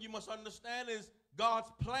first thing you must understand is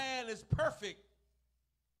God's plan is perfect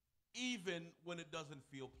even when it doesn't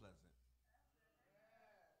feel pleasant.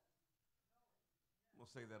 I'm going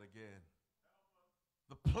to say that again.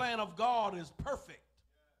 The plan of God is perfect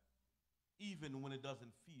even when it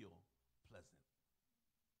doesn't feel pleasant.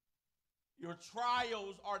 Your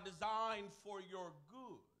trials are designed for your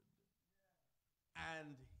good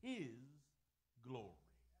and his glory.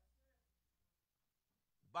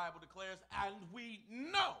 The Bible declares, and we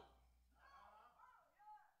know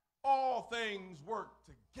all things work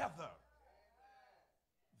together.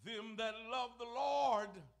 Them that love the Lord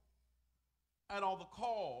and are the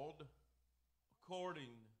called according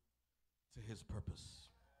to his purpose.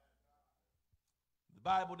 The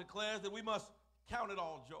Bible declares that we must count it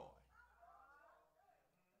all joy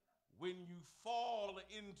when you fall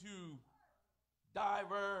into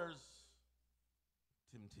diverse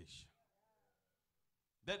temptation.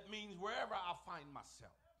 That means wherever I find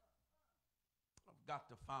myself, I've got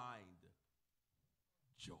to find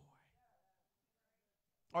joy.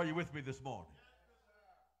 Are you with me this morning?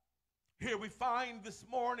 Here we find this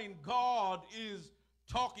morning God is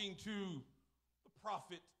talking to the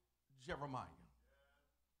prophet Jeremiah.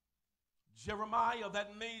 Jeremiah,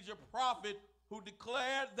 that major prophet who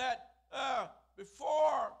declared that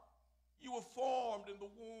before you were formed in the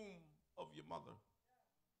womb of your mother,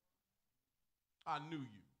 I knew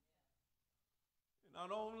you. And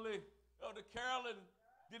not only, Elder Carolyn,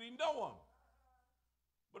 did he know him,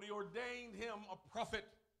 but he ordained him a prophet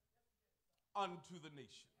unto the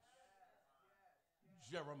nations.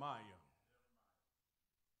 Jeremiah.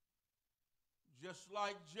 Just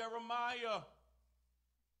like Jeremiah,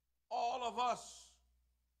 all of us,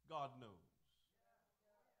 God knows.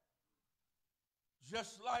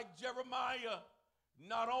 Just like Jeremiah,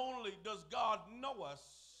 not only does God know us,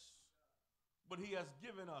 but he has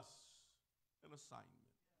given us an assignment.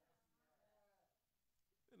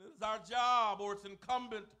 And it is our job, or it's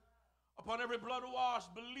incumbent upon every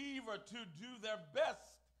blood-washed believer to do their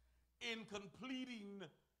best in completing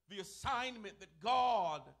the assignment that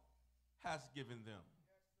God has given them.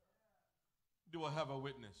 Do I have a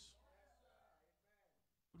witness?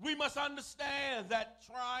 We must understand that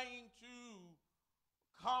trying to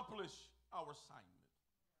accomplish our assignment,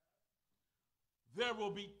 there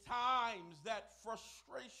will be times that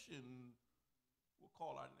frustration will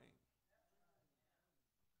call our name.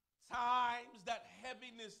 Times that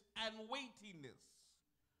heaviness and weightiness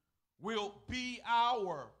will be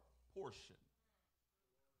our portion.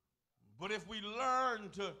 But if we learn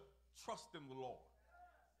to trust in the Lord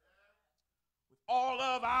with all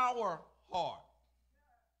of our heart,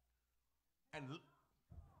 and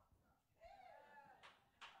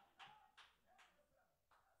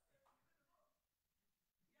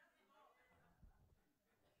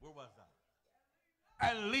where was I?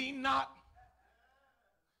 And lean not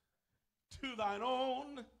to thine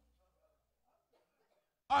own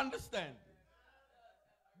understanding.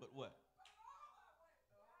 But what?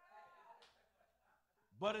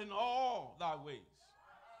 But in all thy ways.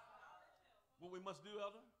 What we must do,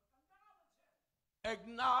 elder?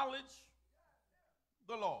 Acknowledge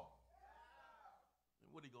the Lord.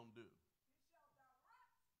 And what are you going to do?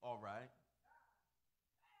 All right.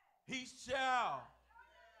 He shall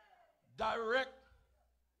direct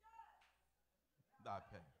thy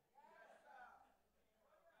path.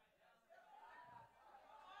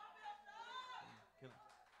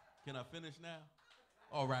 Can I finish now?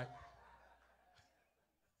 All right.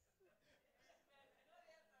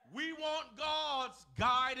 We want God's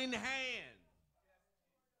guiding hand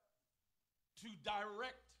to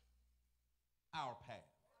direct our path.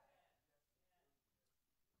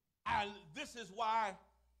 And this is why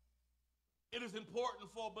it is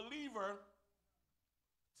important for a believer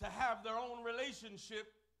to have their own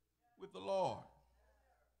relationship with the Lord.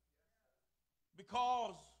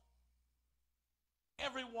 Because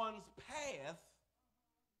everyone's path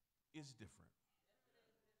is different.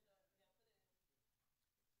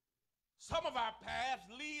 Some of our paths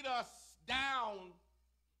lead us down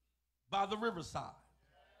by the riverside.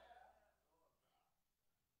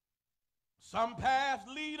 Some paths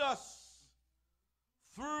lead us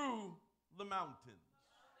through the mountains.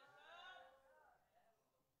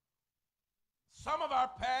 Some of our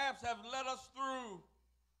paths have led us through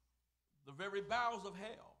the very bowels of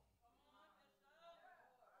hell.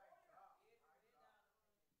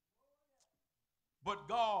 But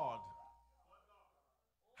God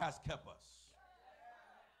has kept us.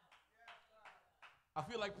 I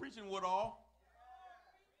feel like preaching with all.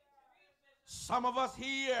 Some of us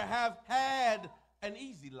here have had an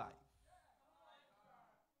easy life.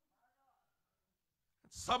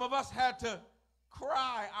 Some of us had to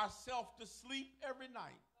cry ourselves to sleep every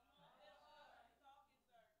night.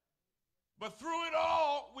 But through it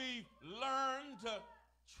all, we learned to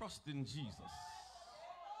trust in Jesus.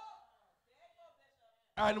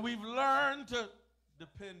 And we've learned to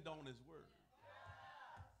depend on his word.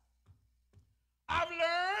 I've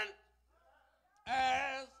learned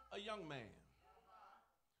as a young man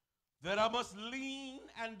that I must lean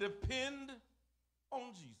and depend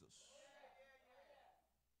on Jesus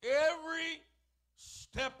every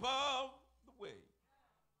step of the way.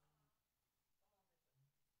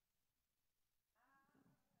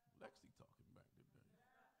 Lexi talking back today.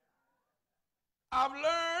 I've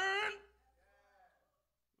learned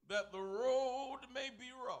that the road may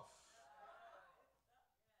be rough,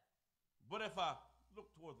 but if I look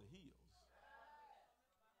toward the hills,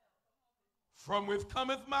 from which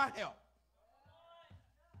cometh my help.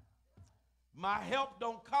 My help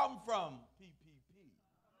don't come from PPP.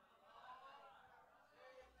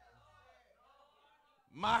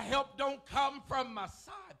 My help don't come from my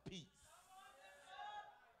side piece.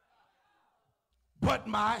 But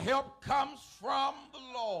my help comes from the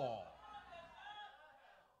Lord.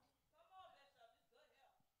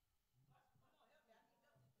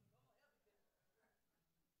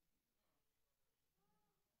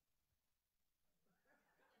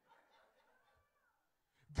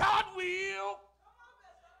 God will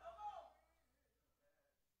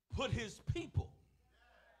put his people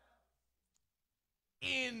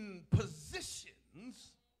in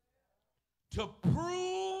positions to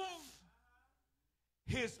prove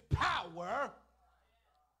his power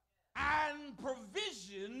and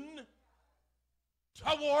provision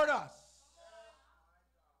toward us.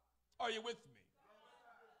 Are you with me?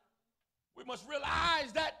 We must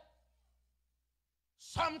realize that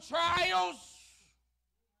Some trials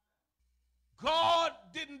God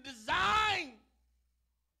didn't design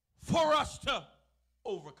for us to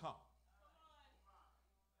overcome.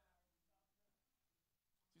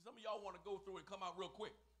 See, some of y'all want to go through and come out real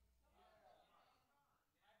quick.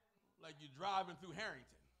 Like you're driving through Harrington.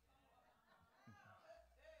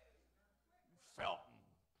 Felton.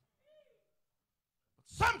 But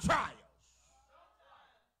some trials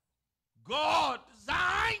God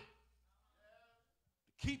designed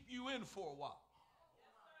to keep you in for a while.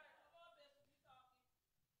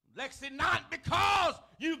 Lexi, not because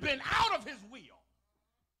you've been out of his will,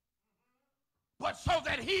 but so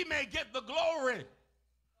that he may get the glory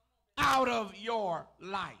out of your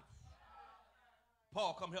life.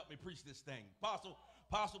 Paul, come help me preach this thing. Apostle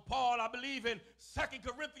Paul, I believe in 2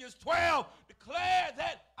 Corinthians 12, declared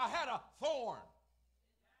that I had a thorn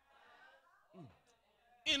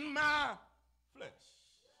in my flesh.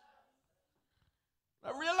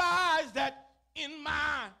 I realized that in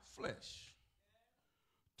my flesh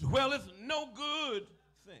dwelleth no good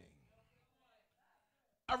thing.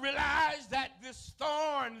 I realized that this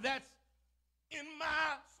thorn that's in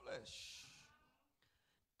my flesh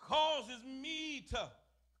causes me to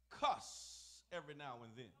cuss every now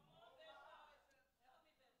and then.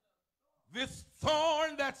 This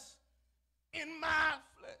thorn that's in my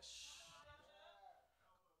flesh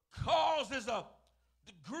causes a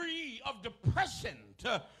degree of depression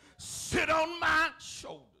to sit on my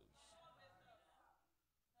shoulders.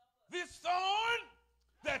 This thorn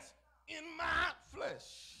that's in my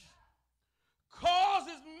flesh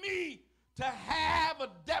causes me to have a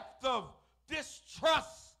depth of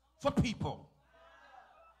distrust for people.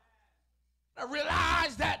 I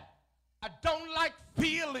realize that I don't like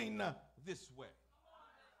feeling this way.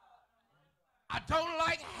 I don't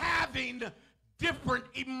like having different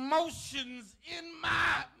emotions in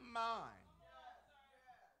my mind.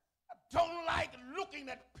 I don't like looking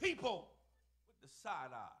at people with the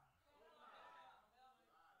side eye.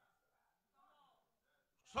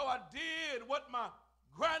 So I did what my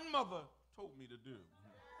grandmother told me to do.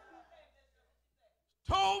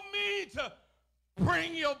 Told me to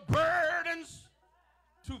bring your burdens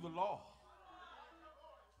to the Lord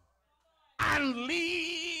and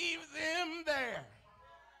leave them there.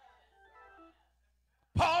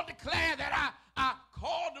 Paul declared that I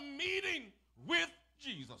called a meeting with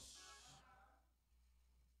Jesus.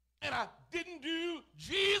 And I didn't do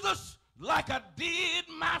Jesus like I did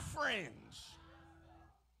my friends.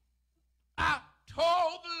 I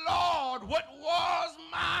told the Lord what was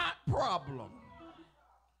my problem.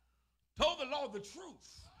 Told the Lord the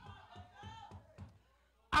truth.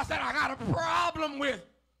 I said, I got a problem with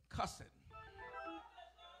cussing.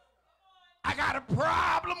 I got a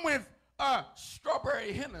problem with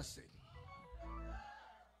strawberry Hennessy.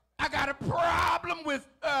 I got a problem with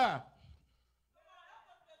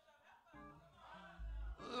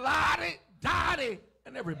Lottie, Dottie,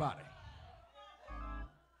 and everybody.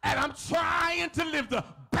 And I'm trying to live the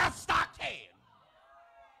best I can.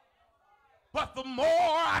 But the more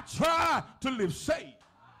I try to live safe,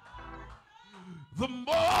 the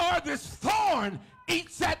more this thorn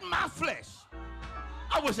eats at my flesh.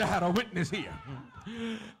 I wish I had a witness here.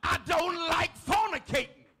 I don't like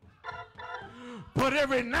fornicating. But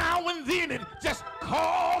every now and then it just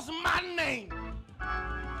calls my name.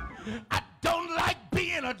 I don't like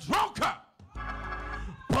being a drunkard.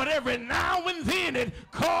 But every now and then it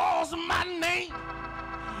calls my name.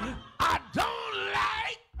 I don't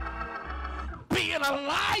like being a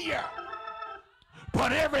liar.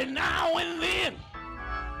 But every now and then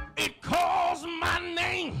it calls my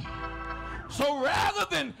name. So rather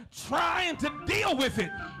than trying to deal with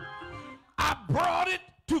it, I brought it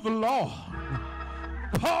to the Lord.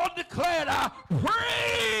 Paul declared, I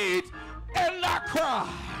prayed and I cried.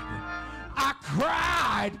 I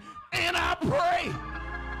cried and I prayed.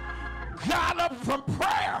 Got up from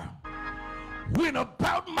prayer, went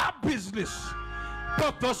about my business,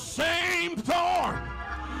 but the same thorn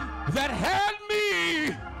that had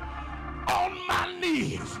me on my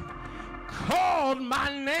knees called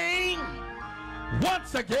my name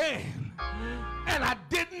once again, and I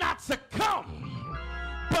did not succumb,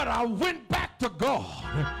 but I went back to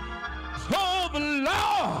God. Told the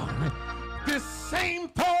Lord, this same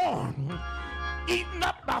thorn eating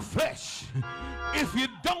up my flesh. If you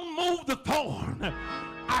don't move the thorn,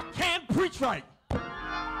 I can't preach right.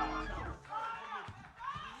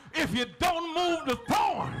 If you don't move the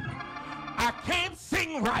thorn, I can't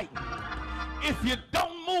sing right. If you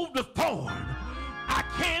don't move the thorn, I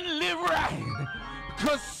can't live right.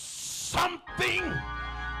 Because something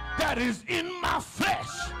that is in my flesh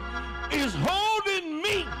is holding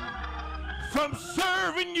me from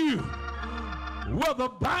serving you. Well, the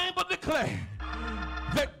Bible declared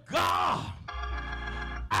that God,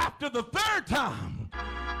 after the third time,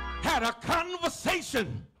 had a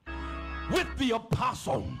conversation with the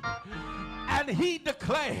apostle, and he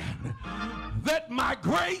declared that my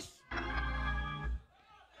grace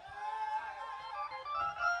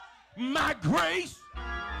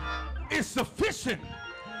is sufficient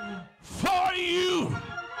for you,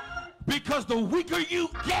 because the weaker you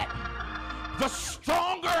get, the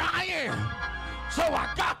stronger I am. So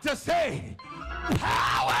I got to say,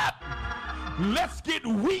 power, let's get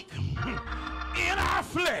weak in our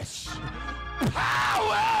flesh.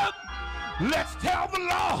 Power, let's tell the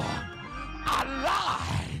Lord, I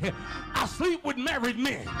lie, I sleep with married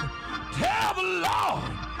men. Tell the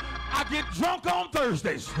Lord, I get drunk on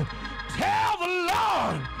Thursdays. Tell the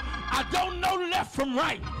Lord, I don't know left from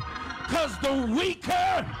right. Because the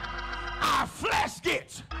weaker our flesh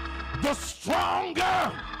gets, the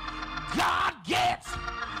stronger God gets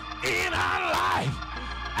in our life.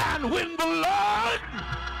 And when the Lord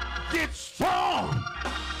gets strong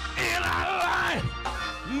in our life,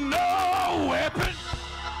 no weapon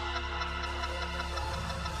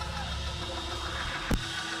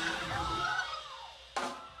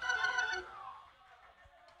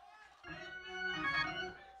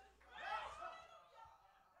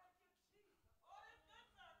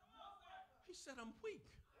He said, I'm weak.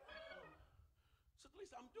 So at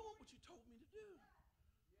least I'm doing what you told me to do.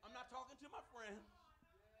 I'm not talking to my friend.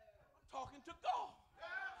 I'm talking to God.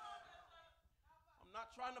 I'm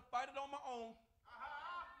not trying to fight it on my own.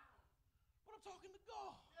 But I'm talking to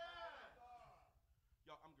God.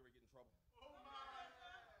 Y'all, I'm going to get in trouble.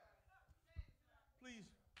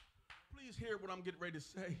 Please hear what I'm getting ready to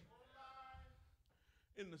say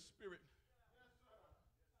in the spirit.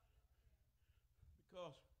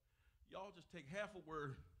 Because y'all just take half a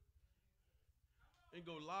word and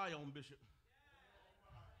go lie on Bishop.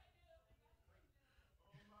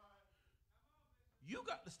 You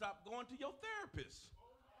got to stop going to your therapist.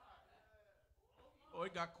 Oh,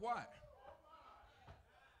 it got quiet.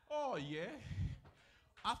 Oh, yeah.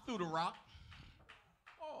 I threw the rock.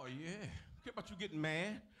 Oh, yeah. Care about you getting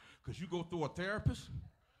mad because you go through a therapist?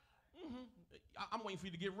 I'm waiting for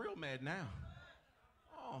you to get real mad now.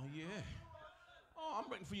 Oh, yeah. Oh, I'm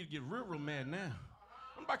waiting for you to get real mad now.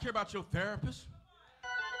 I'm not care about your therapist.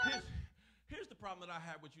 Here's the problem that I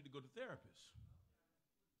have with you to go to therapists.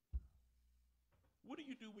 What do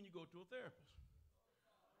you do when you go to a therapist?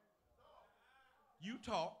 You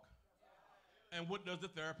talk, and what does the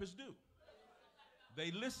therapist do?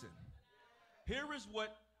 They listen. Here is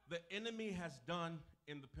what the enemy has done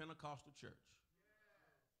in the Pentecostal church.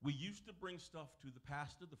 We used to bring stuff to the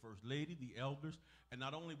pastor, the first lady, the elders, and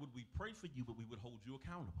not only would we pray for you, but we would hold you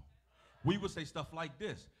accountable. We would say stuff like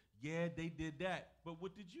this: yeah, they did that, but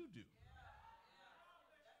what did you do?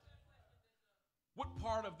 What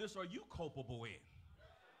part of this are you culpable in?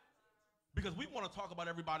 Because we want to talk about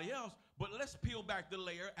everybody else, but let's peel back the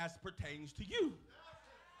layer as pertains to you.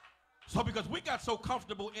 So because we got so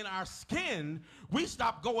comfortable in our skin, we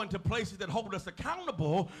stopped going to places that hold us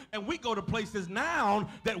accountable, and we go to places now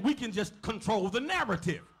that we can just control the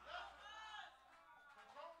narrative.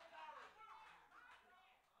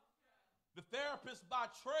 The therapist by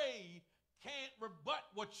trade can't rebut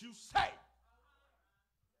what you say.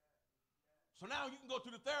 So now you can go to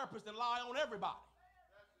the therapist and lie on everybody.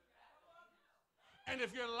 And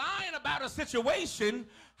if you're lying about a situation,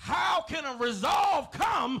 how can a resolve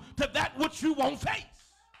come to that which you won't face?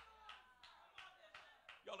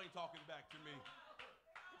 Y'all ain't talking back to me.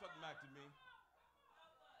 You're talking back to me.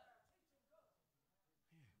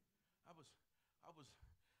 Yeah,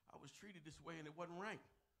 I was treated this way and it wasn't right.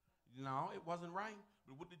 No, it wasn't right.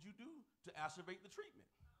 But what did you do to acerbate the treatment?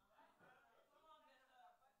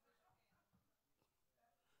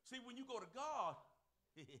 See, when you go to God,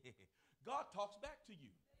 God talks back to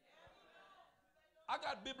you. I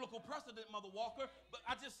got biblical precedent, Mother Walker, but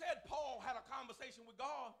I just said Paul had a conversation with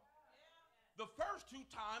God. The first two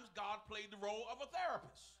times, God played the role of a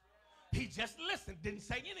therapist. He just listened, didn't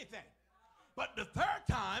say anything. But the third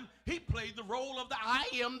time, he played the role of the I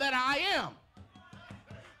am that I am.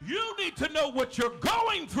 You need to know what you're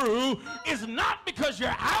going through is not because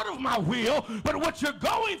you're out of my will, but what you're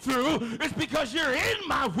going through is because you're in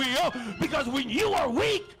my will, because when you are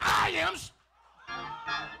weak, I am.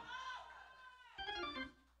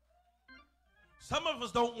 Some of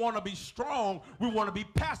us don't want to be strong. We want to be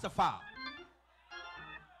pacified.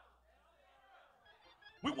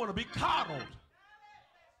 We want to be coddled.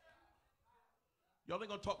 Y'all ain't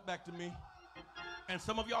going to talk back to me. And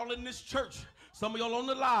some of y'all in this church, some of y'all on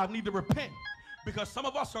the live need to repent. Because some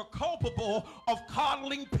of us are culpable of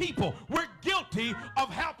coddling people. We're guilty of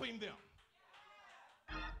helping them.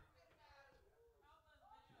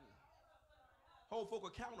 Hold folk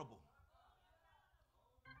accountable.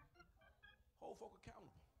 Hold folk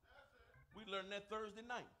accountable. We learned that Thursday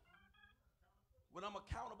night. When I'm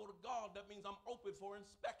accountable to God, that means I'm open for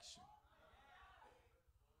inspection.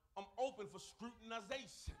 I'm open for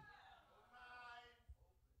scrutinization.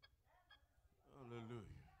 Hallelujah.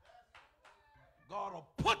 God will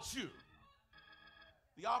put you.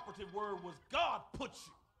 The operative word was God put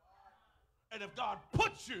you. And if God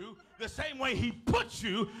puts you the same way he puts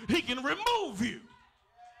you, he can remove you.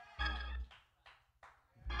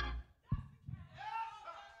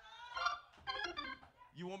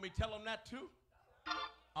 You want me to tell them that too?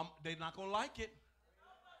 They're not going to like it.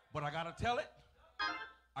 But I got to tell it.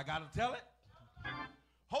 I got to tell it.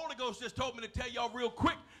 Holy Ghost just told me to tell y'all real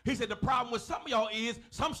quick. He said the problem with some of y'all is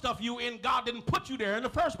some stuff you in, God didn't put you there in the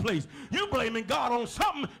first place. You blaming God on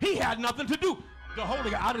something he had nothing to do. The Holy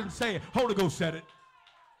Ghost, I didn't say it. Holy Ghost said it.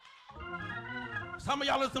 Some of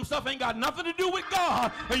y'all in some stuff ain't got nothing to do with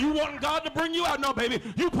God, and you want God to bring you out. No, baby,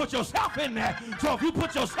 you put yourself in there. So if you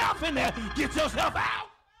put yourself in there, get yourself out.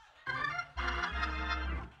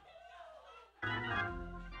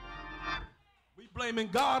 We blaming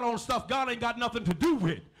God on stuff God ain't got nothing to do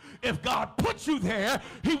with. If God puts you there,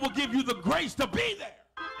 he will give you the grace to be there.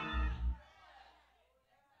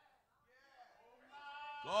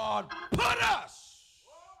 God put us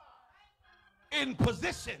in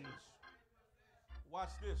positions,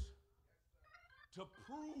 watch this, to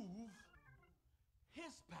prove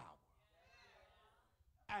his power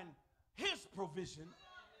and his provision.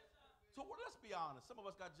 So let's be honest. Some of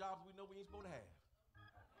us got jobs we know we ain't supposed to have.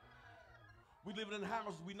 We living in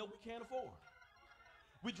houses we know we can't afford.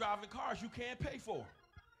 We driving cars you can't pay for.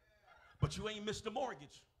 But you ain't missed the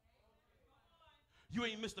mortgage. You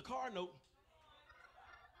ain't missed the car note.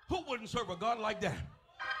 Who wouldn't serve a God like that?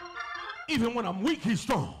 Even when I'm weak, he's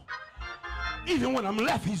strong. Even when I'm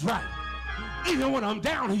left, he's right. Even when I'm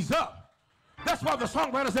down, he's up. That's why the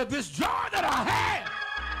songwriter said, this joy that I had,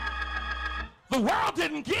 the world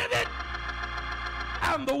didn't give it.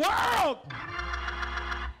 And the world,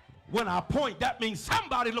 when I point, that means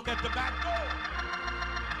somebody look at the back door.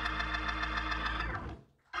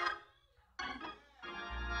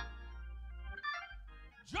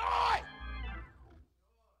 Joy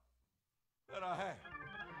that I had.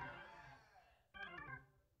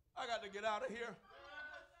 I got to get out of here.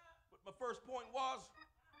 But my first point was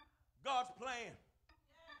God's plan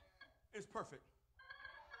is perfect,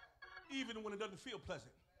 even when it doesn't feel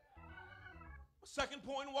pleasant. The second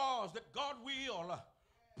point was that God will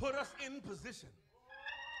put us in position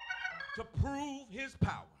to prove his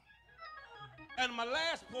power. And my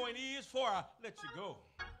last point is, before I let you go,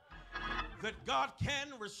 that God can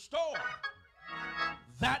restore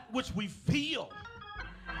that which we feel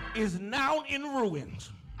is now in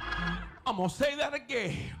ruins. I'm going to say that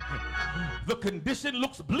again. The condition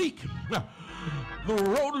looks bleak. The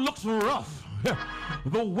road looks rough.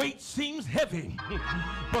 The weight seems heavy.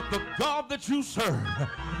 But the God that you serve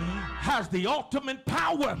has the ultimate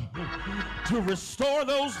power to restore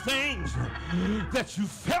those things that you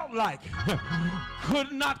felt like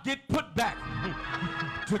could not get put back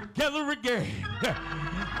together again.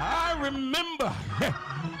 I remember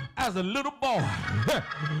as a little boy,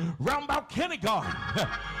 round about kindergarten,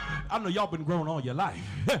 I know y'all been growing all your life,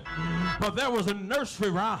 but there was a nursery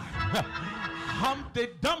rhyme, Humpty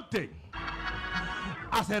Dumpty.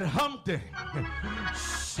 I said Humpty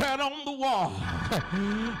sat on the wall.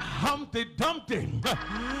 Humpty Dumpty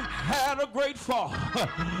had a great fall.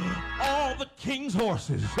 All the king's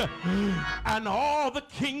horses and all the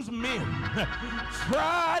king's men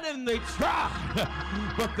tried and they tried,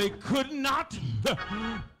 but they could not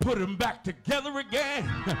put him back together again.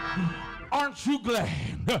 Aren't you glad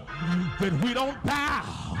that we don't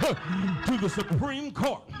bow to the Supreme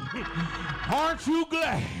Court? Aren't you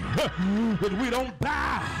glad that we don't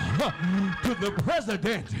bow to the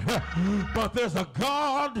president? But there's a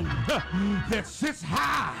God that sits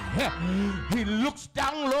high. He looks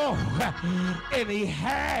down low and he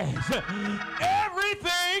has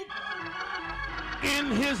everything in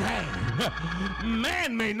his hand.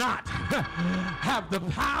 Man may not have the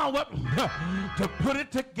power to put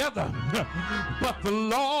it together, but the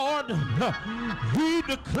Lord, he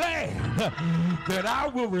declared that I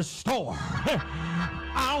will restore,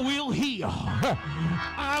 I will heal,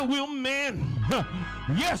 I will mend.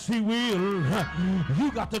 Yes, he will.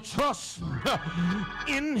 You got to trust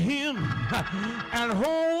in him and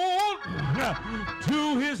hold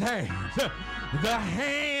to his hands. the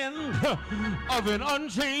hand of an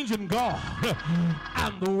unchanging God.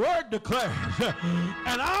 And the word declares,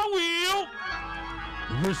 and I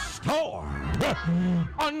will restore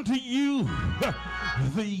unto you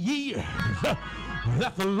the years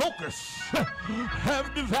that the locusts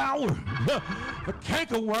have devoured, the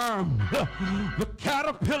cankerworm, the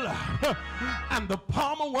caterpillar, and the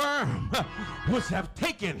palmer worm, which have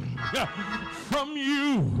taken from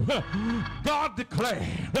you. God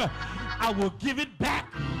declared, I will give it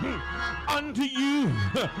back unto you.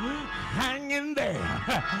 Hang in there.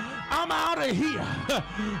 I'm out of here.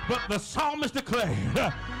 But the psalmist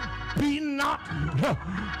declared, be not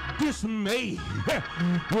dismayed.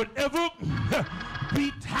 Whatever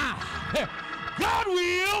betide, God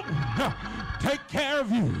will take care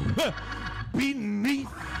of you beneath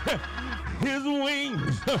his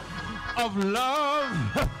wings of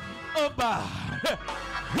love abide.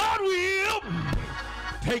 God will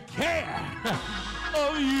take care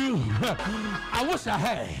of you. I wish I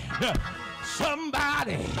had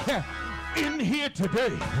somebody in here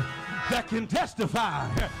today that can testify.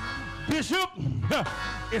 Bishop,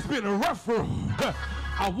 it's been a rough road.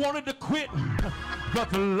 I wanted to quit, but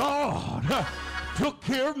the Lord took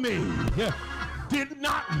care of me. Did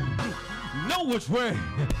not know which way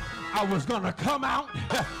I was going to come out,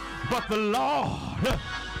 but the Lord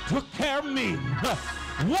took care of me.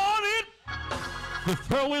 Wanted to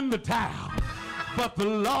throw in the towel, but the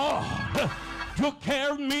Lord took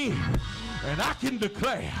care of me. And I can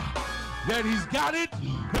declare that he's got it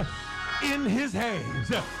in his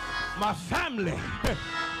hands. My family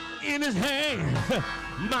in his hands.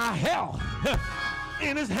 My health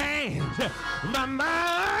in his hands. My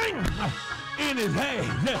mind in his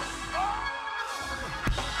hands.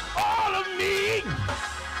 All of me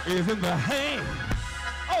is in the hands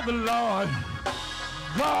of the Lord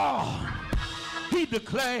God. He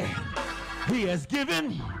declared he has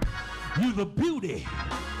given you the beauty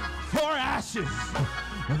for ashes,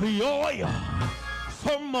 the oil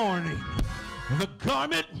for mourning, the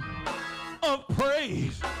garment of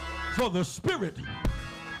praise for the spirit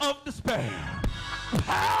of despair.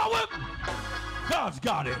 Power, God's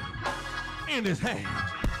got it in his hands.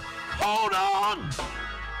 Hold on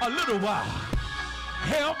a little while.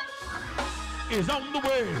 Help is on the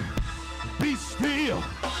way. Be still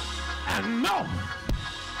and know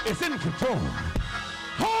it's in control.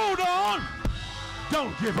 Hold on.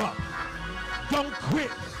 Don't give up. Don't quit.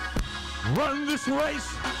 Run this race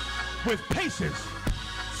with patience,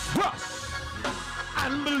 trust,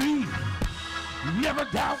 and believe. Never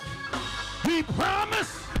doubt. He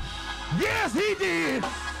promised. Yes, he did.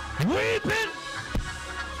 Weeping.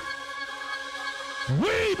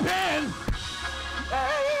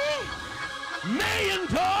 May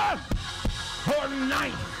endure for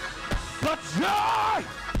night, but joy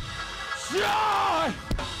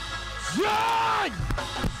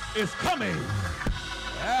is coming.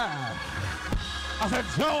 Yeah. I said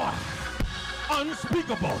joy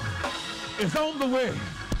unspeakable is on the way.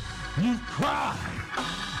 You've cried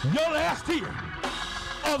your last tear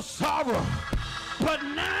of sorrow, but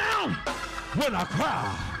now when I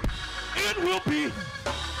cry, it will be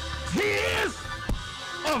tears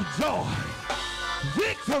of joy.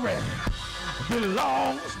 Victory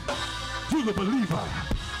belongs to the believer.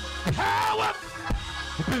 Power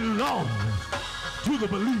belongs to the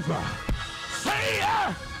believer. Say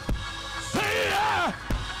it, say it,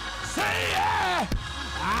 say it.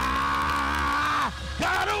 I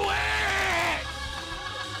got away.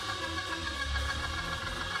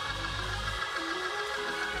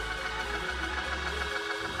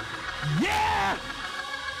 Yeah,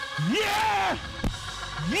 yeah,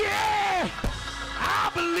 yeah.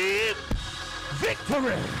 I believe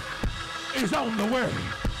victory is on the way.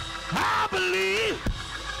 I believe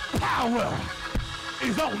power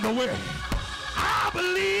is on the way. I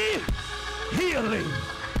believe healing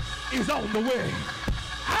is on the way.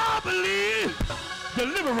 I believe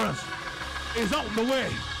deliverance is on the way.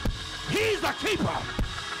 He's a keeper.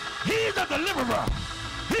 He's a deliverer.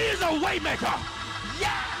 He's a way maker.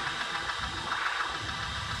 Yeah!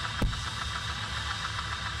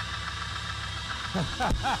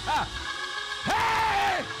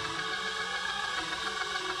 Hey!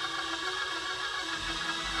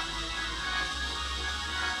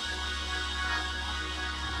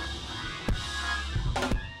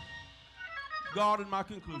 God, in my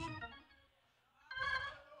conclusion,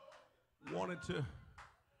 wanted to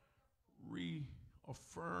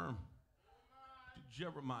reaffirm to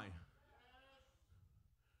Jeremiah,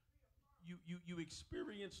 you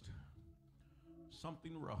experienced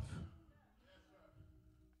something rough.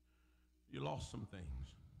 You lost some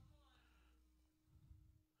things.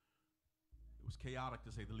 was chaotic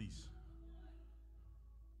to say the least.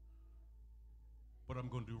 But I'm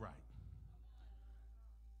going to do right.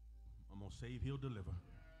 I'm going to save, heal, deliver.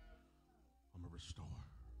 I'm going to restore.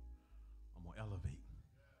 I'm going to elevate.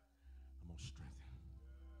 I'm going to strengthen.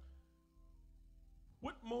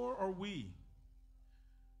 What more are we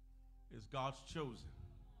as God's chosen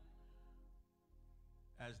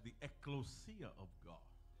as the ecclesia of God,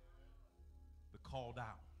 the called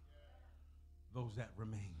out, those that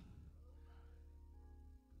remain?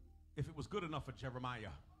 If it was good enough for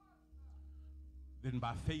Jeremiah, then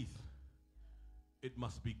by faith, it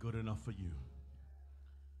must be good enough for you.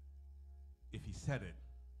 If he said it,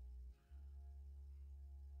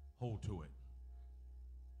 hold to it.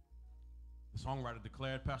 The songwriter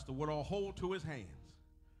declared, Pastor Woodall, hold to his hands.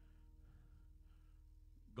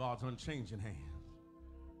 God's unchanging hands.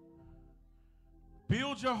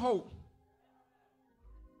 Build your hope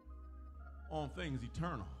on things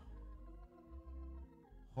eternal.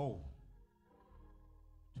 Hold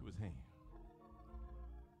to his hand.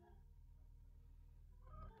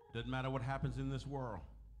 Doesn't matter what happens in this world.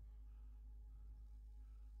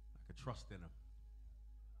 I can trust in him.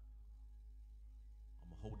 I'm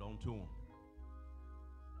going to hold on to him.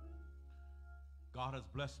 God has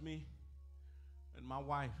blessed me and my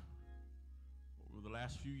wife over the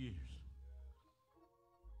last few years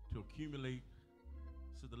to accumulate,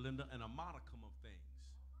 Sister Linda, and a modicum of things.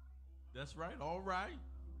 That's right, all right.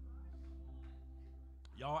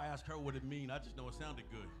 Y'all ask her what it means. I just know it sounded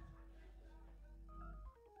good.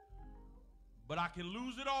 But I can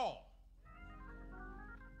lose it all.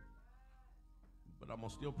 But I'm going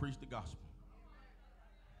to still preach the gospel.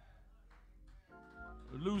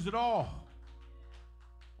 Lose it all.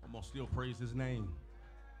 I'm going to still praise his name.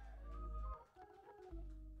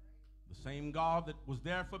 The same God that was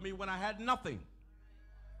there for me when I had nothing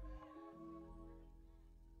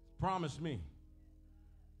promised me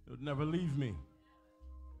he would never leave me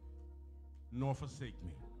nor forsake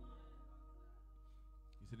me.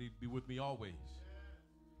 He said he'd be with me always.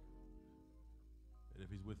 And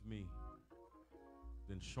if he's with me,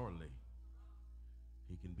 then surely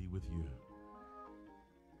he can be with you.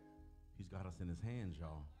 He's got us in his hands,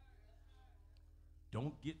 y'all.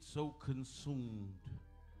 Don't get so consumed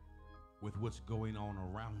with what's going on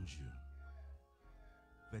around you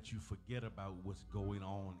that you forget about what's going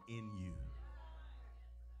on in you.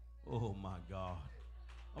 Oh my God.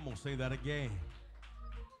 I'm going to say that again.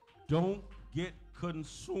 Don't get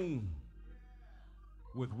consumed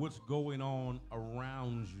with what's going on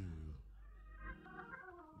around you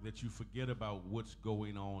that you forget about what's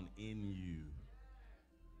going on in you.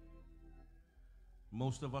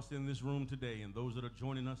 Most of us in this room today and those that are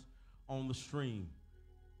joining us on the stream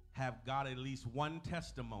have got at least one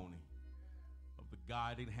testimony of the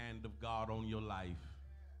guiding hand of God on your life.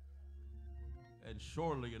 And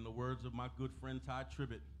surely, in the words of my good friend Ty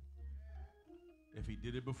Tribbett, if he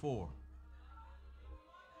did it before,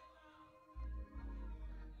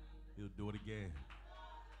 he'll do it again.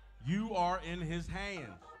 You are in his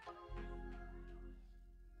hands.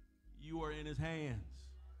 You are in his hands.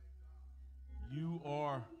 You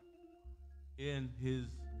are in his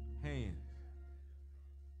hands.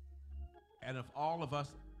 And if all of us,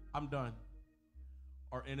 I'm done,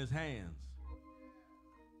 are in his hands,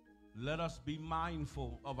 let us be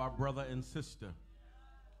mindful of our brother and sister.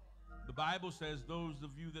 The Bible says, those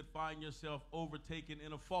of you that find yourself overtaken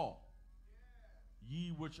in a fault,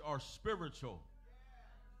 ye which are spiritual,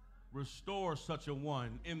 restore such a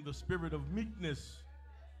one in the spirit of meekness.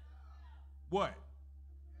 What?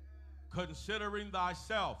 Considering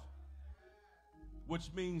thyself,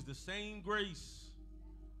 which means the same grace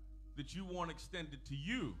that you want extended to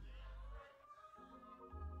you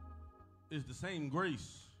is the same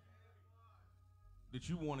grace that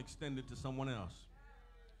you want extended to someone else.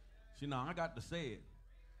 See, now I got to say it.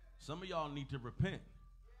 Some of y'all need to repent.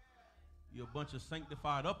 You're a bunch of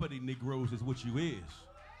sanctified uppity Negroes is what you is.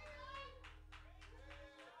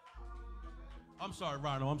 I'm sorry,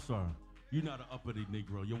 Rhino, I'm sorry. You're not an uppity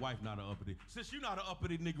Negro. Your wife not an uppity. Sis, you're not an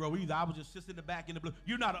uppity Negro either. I was just sitting in the back in the blue.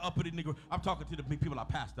 You're not an uppity Negro. I'm talking to the people I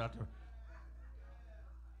passed out there.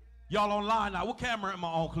 Y'all online now. What camera am I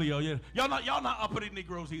on, Cleo? Yeah. Y'all not uppity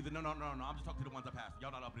Negroes either. No. I'm just talking to the ones I passed.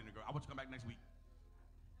 Y'all not uppity Negro. I want you to come back next week.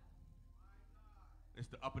 It's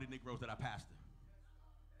the uppity Negroes that I pastored.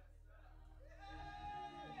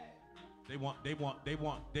 They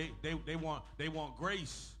want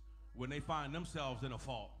grace when they find themselves in a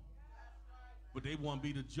fault. But they want to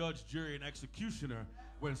be the judge, jury, and executioner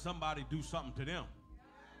when somebody do something to them.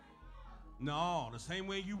 No, the same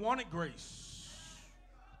way you wanted grace.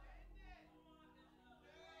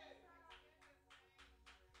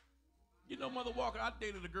 know, Mother Walker, I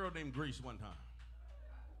dated a girl named Grace one time.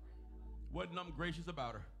 Wasn't nothing gracious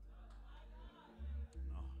about her.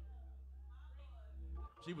 No.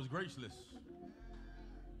 She was graceless.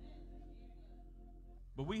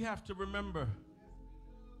 But we have to remember,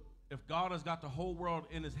 if God has got the whole world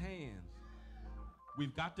in his hands,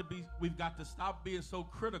 we've got to stop being so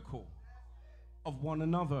critical of one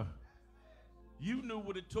another. You knew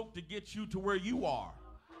what it took to get you to where you are.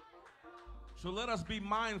 So let us be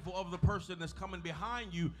mindful of the person that's coming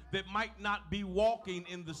behind you that might not be walking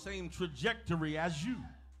in the same trajectory as you.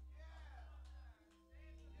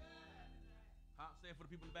 I'm saying for the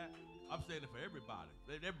people in the back. I'm saying it for everybody.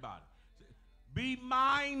 Everybody. Be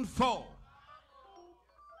mindful.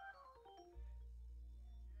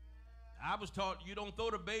 I was taught you don't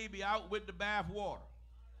throw the baby out with the bath water.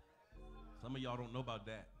 Some of y'all don't know about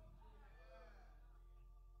that.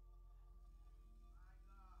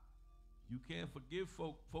 You can't forgive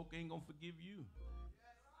folk. Folk ain't gonna forgive you.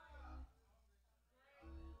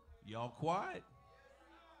 Y'all quiet?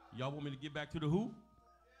 Y'all want me to get back to the who?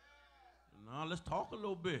 No, let's talk a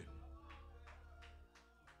little bit.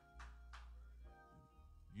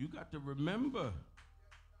 You got to remember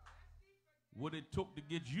what it took to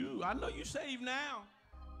get you. I know you saved now.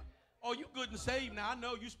 Oh, you good and saved now. I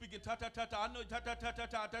know you speaking ta ta ta ta. I know ta ta ta ta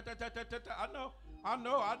ta ta ta ta ta ta. I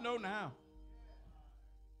know now.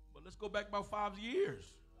 But let's go back about 5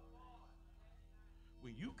 years.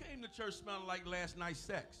 When you came to church smelling like last night's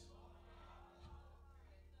sex.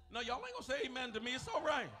 No, y'all ain't gonna say amen to me. It's all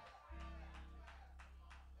right.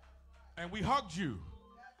 And we hugged you.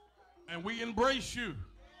 And we embraced you.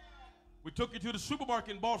 We took you to the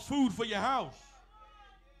supermarket and bought food for your house.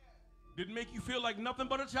 Didn't make you feel like nothing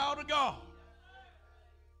but a child of God.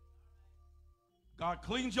 God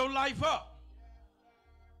cleans your life up.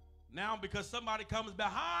 Now because somebody comes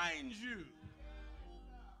behind you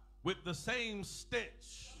with the same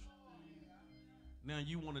stench, now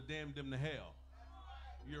you want to damn them to hell.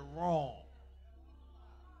 You're wrong.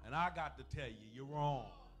 And I got to tell you, you're wrong.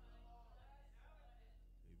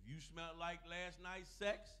 If you smell like last night's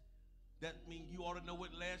sex, that means you ought to know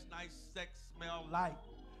what last night's sex smelled like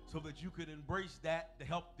so that you could embrace that to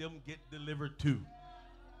help them get delivered too.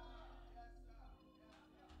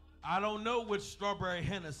 I don't know what strawberry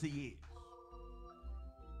Hennessy is.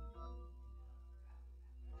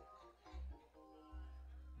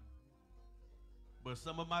 But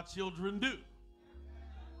some of my children do.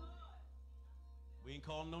 We ain't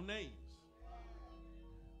calling no names.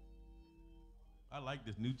 I like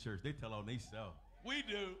this new church. They tell on themselves. We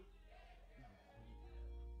do.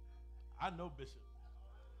 I know, Bishop.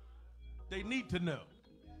 They need to know.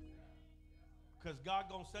 Because God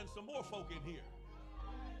gonna send some more folk in here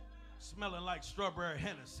smelling like strawberry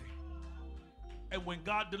Hennessy. And when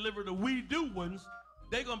God deliver the we do ones,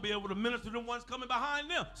 they're going to be able to minister to the ones coming behind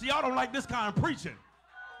them. See, y'all don't like this kind of preaching.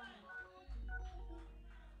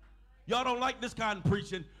 Y'all don't like this kind of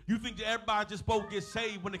preaching. You think that everybody just supposed to get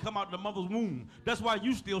saved when they come out of the mother's womb. That's why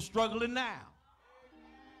you still struggling now.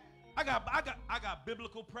 I got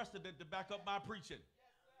biblical precedent to back up my preaching.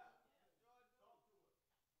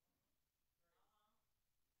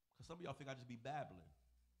 Because some of y'all think I just be babbling.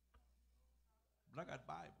 But I got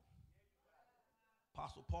Bible.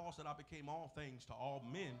 Apostle Paul said, I became all things to all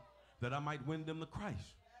men that I might win them to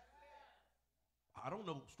Christ. I don't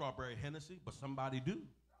know strawberry Hennessy, but somebody do.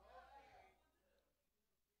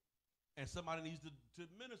 And somebody needs to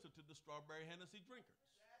minister to the strawberry Hennessy drinkers.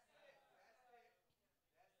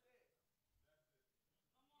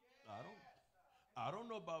 I don't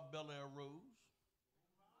know about Bel Air Rose,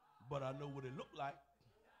 but I know what it looked like.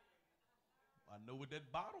 I know what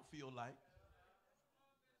that bottle feel like.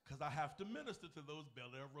 Because I have to minister to those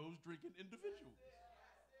Bel Air Rose drinking individuals.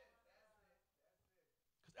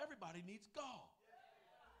 Because everybody needs God.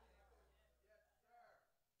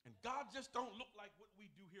 And God just don't look like what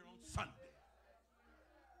we do here on Sunday.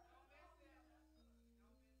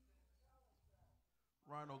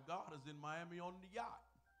 Rhino, God is in Miami on the yacht.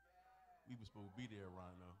 We were supposed to be there,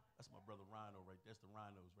 Rhino. That's my brother Rhino right there. That's the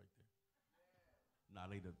Rhinos right there.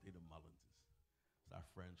 Nah, they the Mullinses. It's our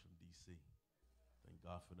friends from D.C. Thank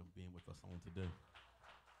God for them being with us on today.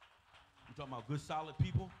 You talking about good, solid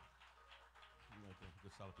people? Right there,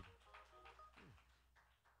 good, solid people.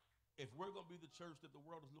 If we're going to be the church that the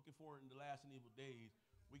world is looking for in the last and evil days,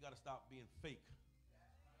 we got to stop being fake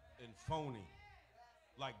and phony.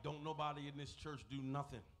 Like, don't nobody in this church do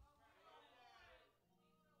nothing.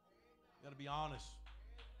 You got to be honest.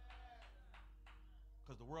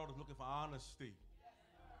 Because the world is looking for honesty.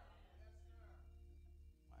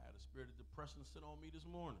 I had a spirit of depression sit on me this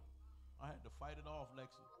morning. I had to fight it off,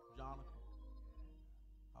 Lexi, Jonathan.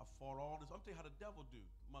 I I fought all this. I'm telling you how the devil do,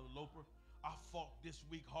 Mother Loper. I fought this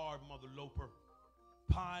week hard, Mother Loper.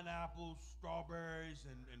 Pineapples, strawberries,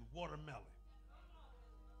 and watermelon.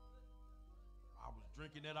 I was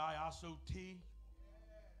drinking that ISO tea.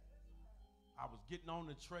 I was getting on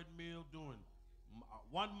the treadmill doing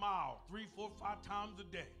 1 mile, 3, 4, 5 times a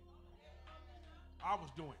day. I was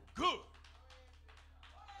doing good.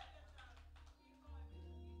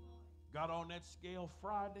 Got on that scale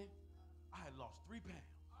Friday. I had lost 3 pounds.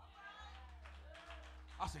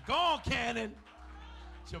 I said, go on, Cannon.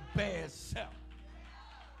 It's your bad self.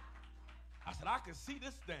 I said, I can see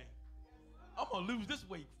this thing. I'm going to lose this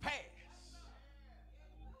weight fast.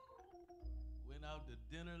 Went out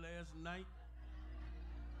to dinner last night.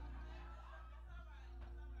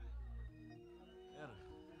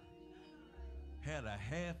 Had a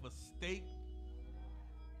half a steak,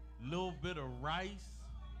 little bit of rice,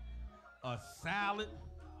 a salad,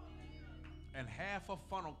 and half a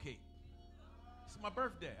funnel cake. It's my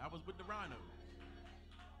birthday. I was with the Rhinos.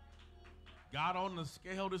 Got on the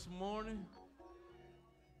scale this morning.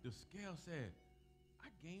 The scale said, I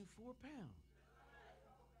gained 4 pounds.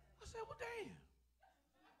 I said, well, damn.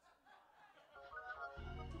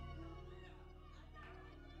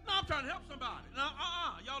 No, I'm trying to help somebody. No,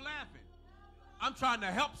 y'all laughing. I'm trying to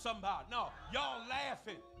help somebody. No, y'all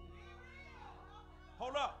laughing.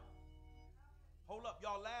 Hold up. Hold up,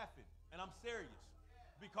 y'all laughing. And I'm serious.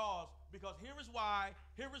 Because here is why,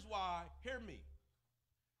 hear me.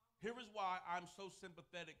 Here is why I'm so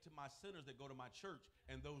sympathetic to my sinners that go to my church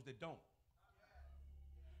and those that don't.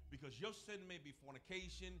 Because your sin may be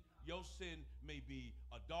fornication, your sin may be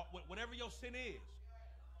adult, whatever your sin is.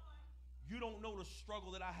 You don't know the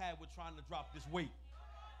struggle that I had with trying to drop this weight.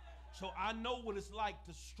 So I know what it's like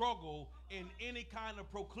to struggle in any kind of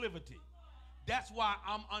proclivity. That's why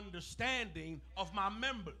I'm understanding of my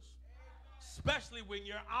members, especially when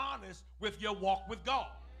you're honest with your walk with God.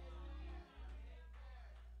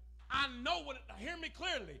 I know hear me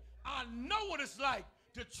clearly, I know what it's like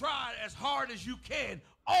to try as hard as you can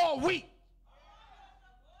all week.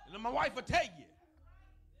 And then my wife will tell you,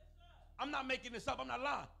 I'm not making this up, I'm not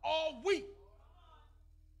lying, all week.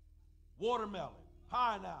 Watermelon,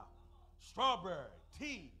 pineapple, strawberry,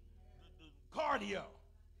 tea, cardio.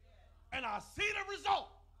 And I see the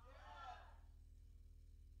result.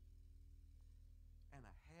 And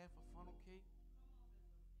a half a funnel cake,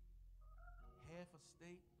 half a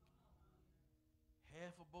steak,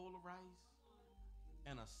 half a bowl of rice,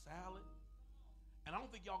 and a salad. And I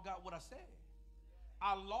don't think y'all got what I said.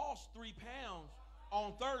 I lost 3 pounds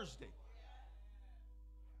on Thursday.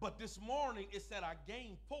 But this morning it said I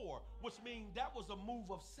gained 4, which means that was a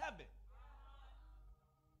move of 7.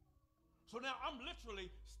 So now I'm literally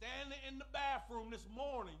standing in the bathroom this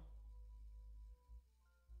morning.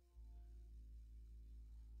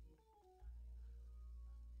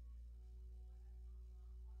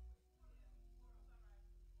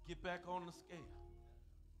 Get back on the scale.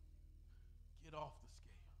 Get off the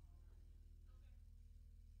scale.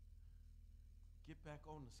 Get back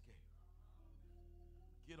on the scale.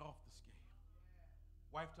 Get off the scale.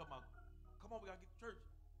 Wife told me, come on, we got to get to church.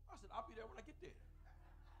 I said, I'll be there when I get there.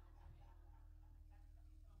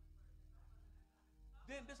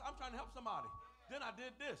 Then I'm trying to help somebody. Then I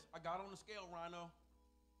did this. I got on the scale, Rhino,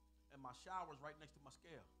 and my shower's right next to my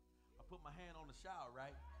scale. I put my hand on the shower,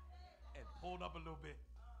 right, and pulled up a little bit.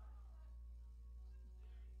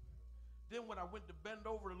 Then when I went to bend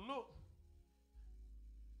over to look,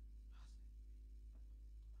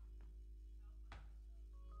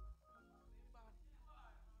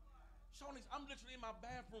 Shawnee's, I'm literally in my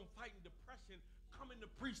bathroom fighting depression, coming to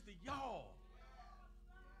preach to y'all.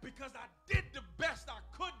 Because I did the best I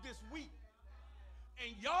could this week.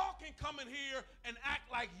 And y'all can come in here and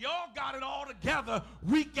act like y'all got it all together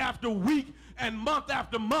week after week and month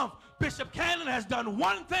after month. Bishop Cannon has done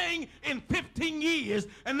one thing in 15 years,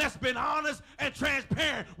 and that's been honest and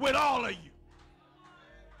transparent with all of you.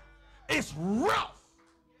 It's rough.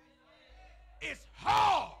 It's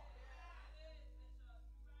hard.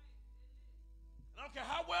 I don't care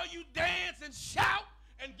how well you dance and shout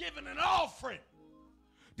and give an offering.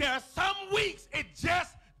 There are some weeks it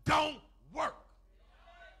just don't work.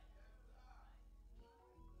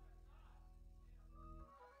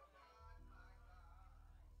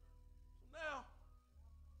 So now,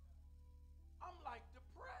 I'm like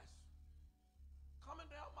depressed, coming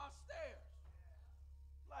down my stairs.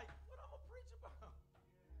 Like, what I'm going to preach about?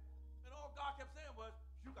 And all God kept saying was,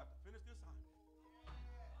 you got to finish this assignment.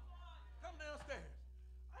 Come downstairs.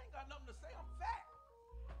 I ain't got nothing to say. I'm fat.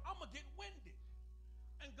 I'm going to get winded.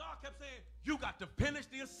 And God kept saying, you got to finish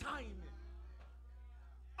the assignment.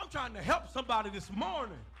 I'm trying to help somebody this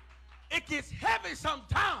morning. It gets heavy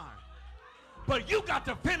sometimes, but you got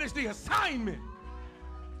to finish the assignment.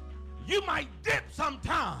 You might dip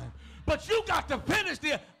sometime, but you got to finish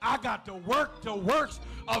I got to work the works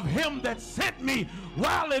of him that sent me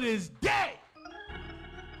while it is day.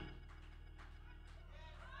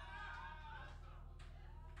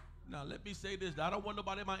 Now, let me say this. I don't want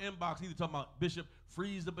nobody in my inbox either talking about, Bishop,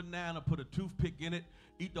 freeze the banana, put a toothpick in it,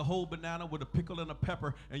 eat the whole banana with a pickle and a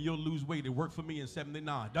pepper, and you'll lose weight. It worked for me in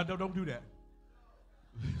 79. Don't do that.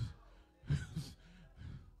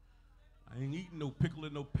 I ain't eating no pickle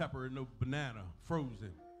and no pepper and no banana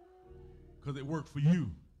frozen because it worked for you.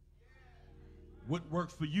 What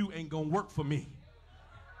works for you ain't going to work for me.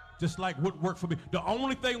 Just like what worked for me. The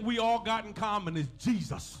only thing we all got in common is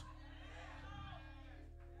Jesus.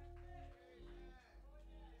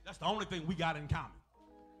 That's the only thing we got in common.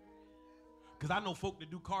 Because I know folk that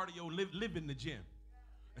do cardio live in the gym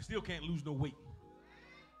and still can't lose no weight.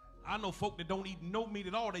 I know folk that don't eat no meat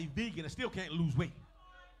at all, they vegan and still can't lose weight.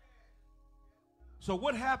 So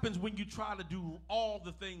what happens when you try to do all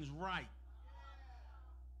the things right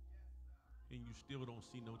and you still don't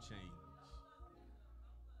see no change?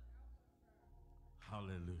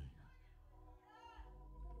 Hallelujah.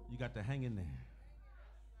 You got to hang in there.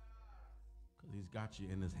 Because he's got you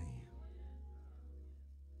in his hand.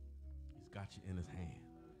 He's got you in his hand.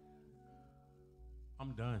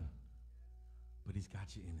 I'm done. But he's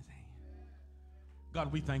got you in his hand.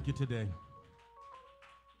 God, we thank you today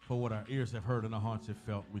for what our ears have heard and our hearts have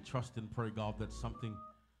felt. We trust and pray, God, that something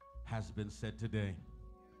has been said today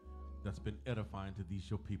that's been edifying to these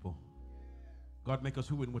your people. God, make us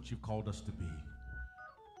who and what you've called us to be.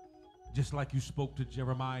 Just like you spoke to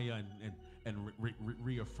Jeremiah and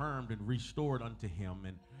reaffirmed and restored unto him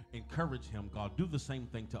and encouraged him, God, do the same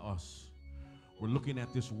thing to us. We're looking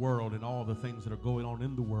at this world and all the things that are going on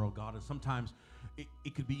in the world, God, and sometimes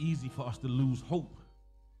it could be easy for us to lose hope.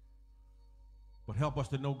 But help us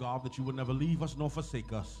to know, God, that you will never leave us nor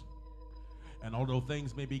forsake us. And although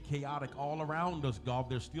things may be chaotic all around us, God,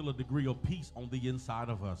 there's still a degree of peace on the inside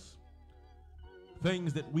of us.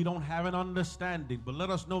 Things that we don't have an understanding, but let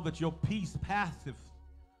us know that your peace passeth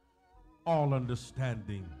all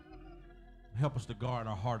understanding. Help us to guard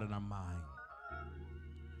our heart and our mind.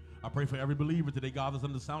 I pray for every believer today, God, that's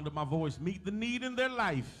under the sound of my voice. Meet the need in their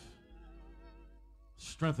life.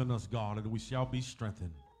 Strengthen us, God, and we shall be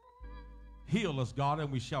strengthened. Heal us, God,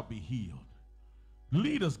 and we shall be healed.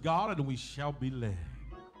 Lead us, God, and we shall be led.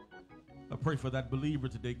 I pray for that believer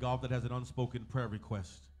today, God, that has an unspoken prayer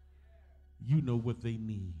request. You know what they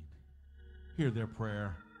need. Hear their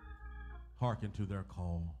prayer. Hearken to their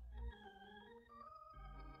call.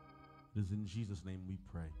 It is in Jesus' name we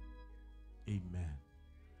pray. Amen.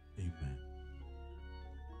 Amen.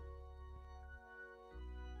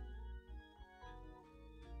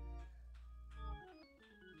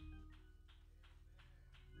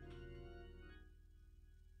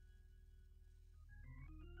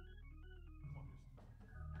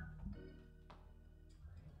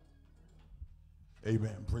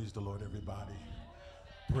 Amen. Praise the Lord, everybody.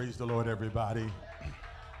 Praise the Lord, everybody.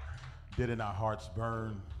 Didn't our hearts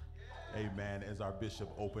burn? Amen. As our bishop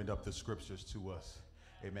opened up the scriptures to us.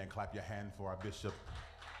 Amen. Clap your hand for our bishop.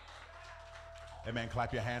 Amen.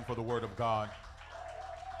 Clap your hand for the word of God.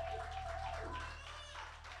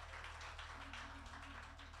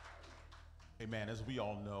 Amen. As we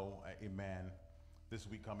all know, amen, this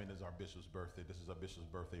week coming is our bishop's birthday. This is our bishop's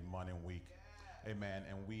birthday month and week. Amen.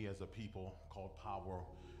 And we as a people called Power,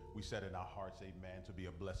 we set in our hearts, amen, to be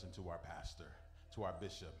a blessing to our pastor, to our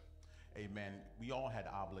bishop. Amen. We all had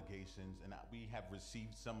obligations and we have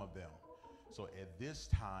received some of them. So at this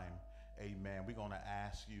time, amen, we're going to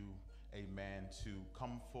ask you, amen, to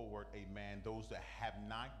come forward, amen, those that have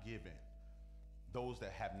not given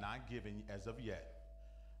as of yet.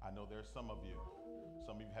 I know there's some of you.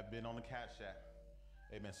 Some of you have been on the Cash App.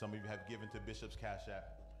 Amen. Some of you have given to Bishop's Cash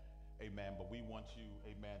App. Amen. But we want you,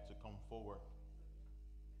 amen, to come forward.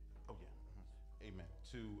 Oh, yeah. Amen.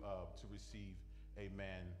 To receive,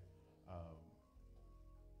 amen,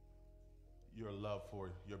 your love for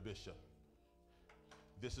your bishop.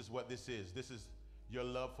 This is what this is. This is your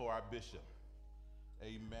love for our bishop.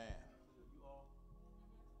 Amen.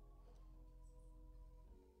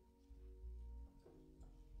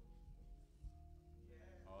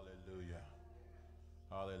 Hallelujah.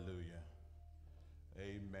 Hallelujah.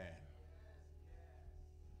 Amen.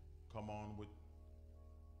 Come on with.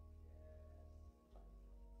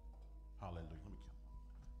 Hallelujah. Let me come.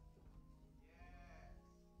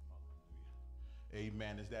 Hallelujah.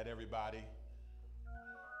 Amen. Is that everybody?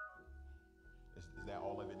 Is that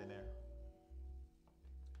all of it in there?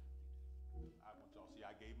 I want y'all to see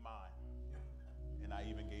I gave mine. I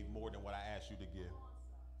even gave more than what I asked you to give.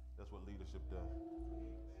 That's what leadership does.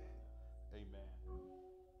 Amen.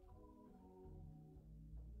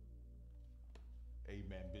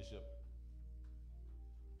 Amen, Bishop.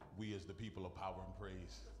 We as the people of power and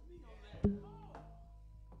praise.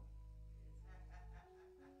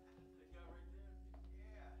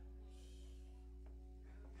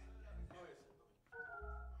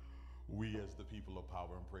 We as the people of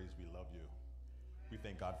power and praise, we love you. We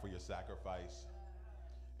thank God for your sacrifice.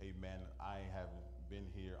 Amen. I have been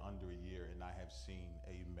here under a year and I have seen,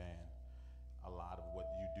 amen, a lot of what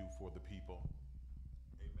you do for the people.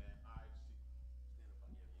 Amen.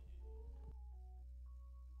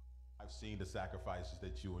 I've seen the sacrifices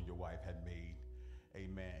that you and your wife had made.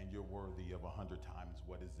 Amen. And you're worthy of 100 times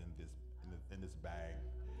what is in this bag.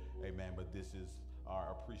 Amen. But this is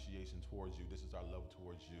our appreciation towards you. This is our love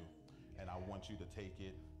towards you. And I want you to take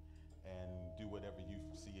it and do whatever you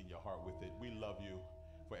see in your heart with it. We love you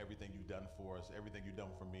for everything you've done for us, everything you've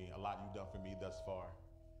done for me, a lot you've done for me thus far.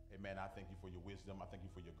 Amen. I thank you for your wisdom. I thank you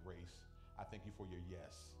for your grace. I thank you for your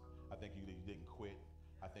yes. I thank you that you didn't quit.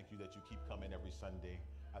 I thank you that you keep coming every Sunday.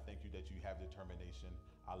 I thank you that you have determination.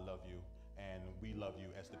 I love you. And we love you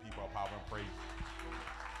as the people of power and praise.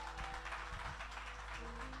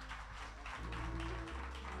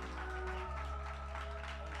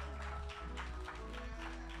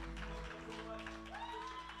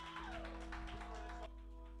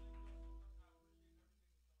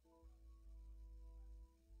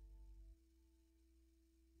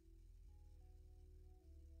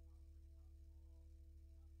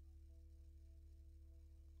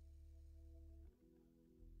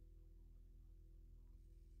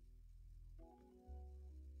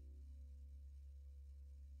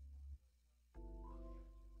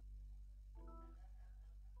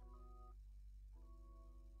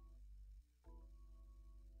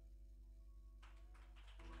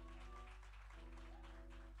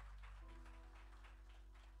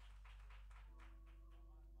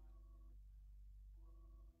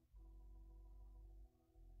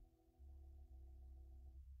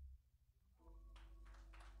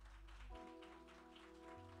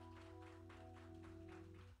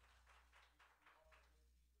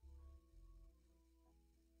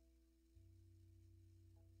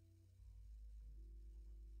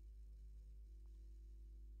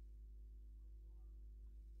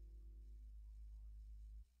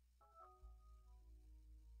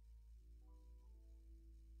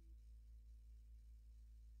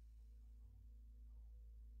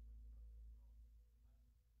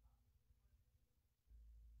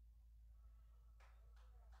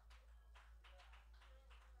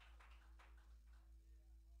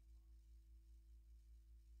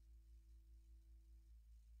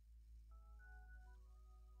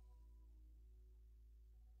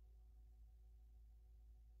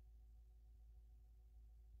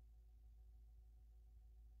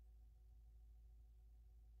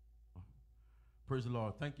 Praise the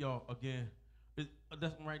Lord. Thank y'all again.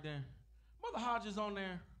 That's one right there. Mother Hodges on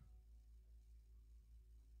there.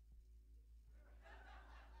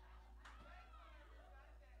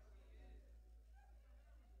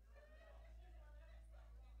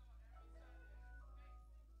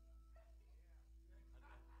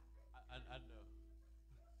 I know.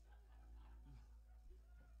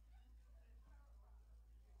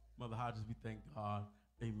 Mother Hodges, we thank God.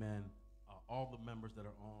 Amen. All the members that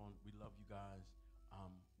are on, we love you guys.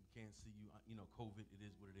 We can't see you. You know, COVID, it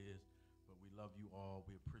is what it is. But we love you all.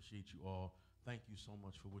 We appreciate you all. Thank you so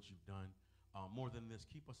much for what you've done. More than this,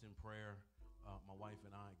 keep us in prayer. My wife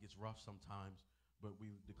and I, it gets rough sometimes, but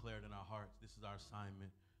we declared in our hearts, this is our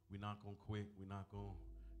assignment. We're not going to quit. We're not going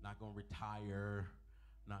to retire.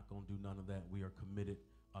 Not going to do none of that. We are committed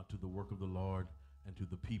to the work of the Lord and to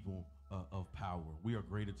the people of power. We are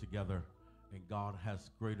greater together, and God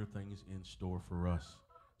has greater things in store for us.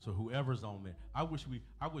 So whoever's on there, I wish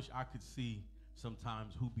I could see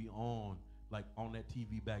sometimes who be on, like on that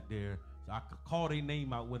TV back there, so I could call their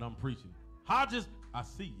name out when I'm preaching. Hodges, I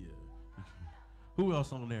see you. Who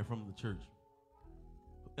else on there from the church?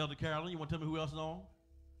 Elder Carolyn, you want to tell me who else is on?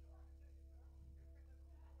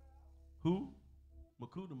 Who?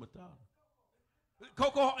 Makuda Matata.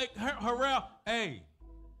 Coco Harrell. Hey.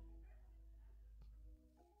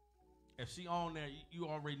 If she on there, you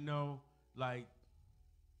already know, like,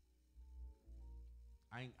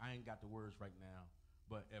 I ain't got the words right now,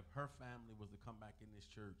 but if her family was to come back in this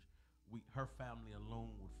church, her family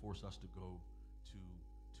alone would force us to go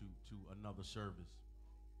to another service.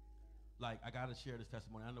 Like, I got to share this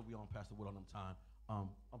testimony. I know we on Pastor Woodall on time.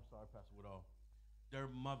 I'm sorry, Pastor Woodall.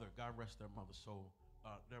 Their mother, God rest their mother's soul,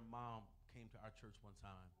 their mom came to our church one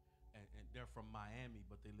time, and they're from Miami,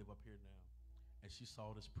 but they live up here now. And she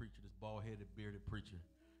saw this preacher, this bald-headed, bearded preacher,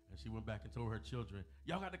 and she went back and told her children,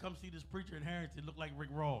 y'all got to come see this preacher in Harrington, look like Rick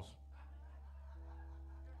Ross.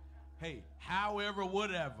 Hey, however,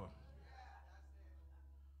 whatever.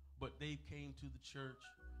 But they came to the church,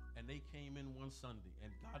 and they came in one Sunday,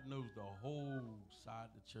 and God knows the whole side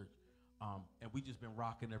of the church. And we just been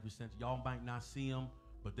rocking ever since. Y'all might not see them,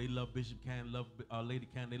 but they love Bishop Cannon, love Lady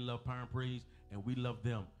Cannon, they love Power and Praise, and we love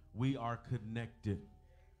them. We are connected.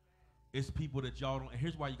 It's people that y'all don't, and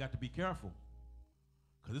here's why you got to be careful.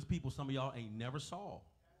 Because it's people some of y'all ain't never saw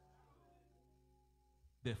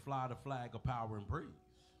that fly the flag of power and praise.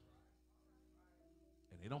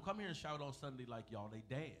 And they don't come here and shout on Sunday like y'all, they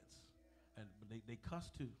dance. And they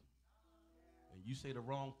cuss too. And you say the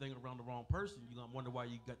wrong thing around the wrong person, you're going to wonder why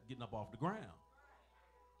you got getting up off the ground.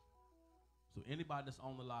 So anybody that's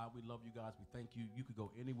on the line, we love you guys. We thank you. You could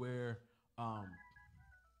go anywhere.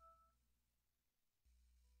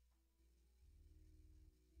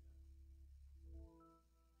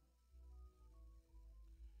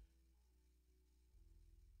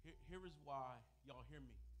 Here is why, y'all hear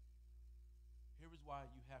me. Here is why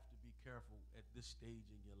you have to be careful at this stage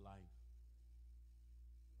in your life.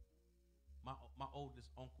 My oldest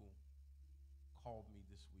uncle called me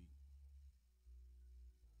this week.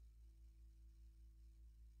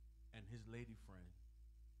 And his lady friend,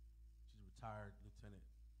 she's a retired lieutenant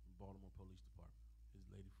from Baltimore Police Department. His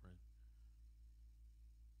lady friend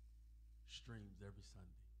streams every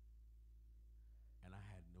Sunday. And I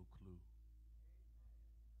had no clue.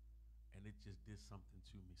 And it just did something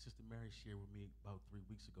to me. Sister Mary shared with me about 3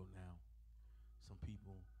 weeks ago now some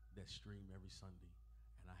people that stream every Sunday,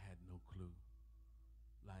 and I had no clue.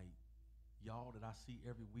 Like, y'all that I see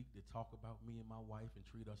every week that talk about me and my wife and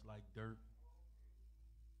treat us like dirt,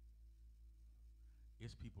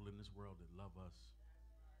 it's people in this world that love us.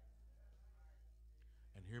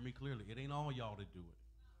 And hear me clearly, it ain't all y'all that do it.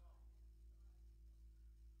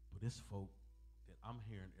 But it's folk that I'm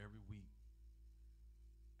hearing every week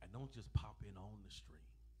and don't just pop in on the stream.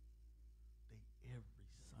 They every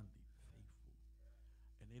Sunday faithful.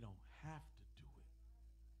 And they don't have to do it.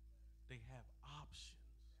 They have options.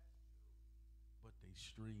 But they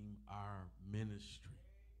stream our ministry.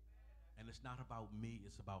 And it's not about me,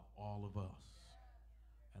 it's about all of us.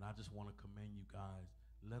 And I just want to commend you guys.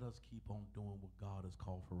 Let us keep on doing what God has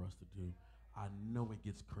called for us to do. I know it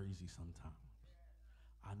gets crazy sometimes.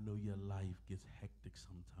 I know your life gets hectic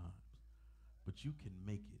sometimes. But you can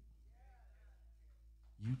make it.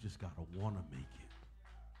 You just got to want to make it.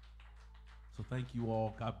 So thank you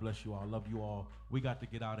all. God bless you all. I love you all. We got to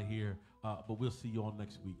get out of here, but we'll see you all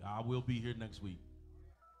next week. I will be here next week.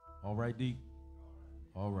 All right, D?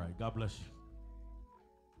 All right. God bless you.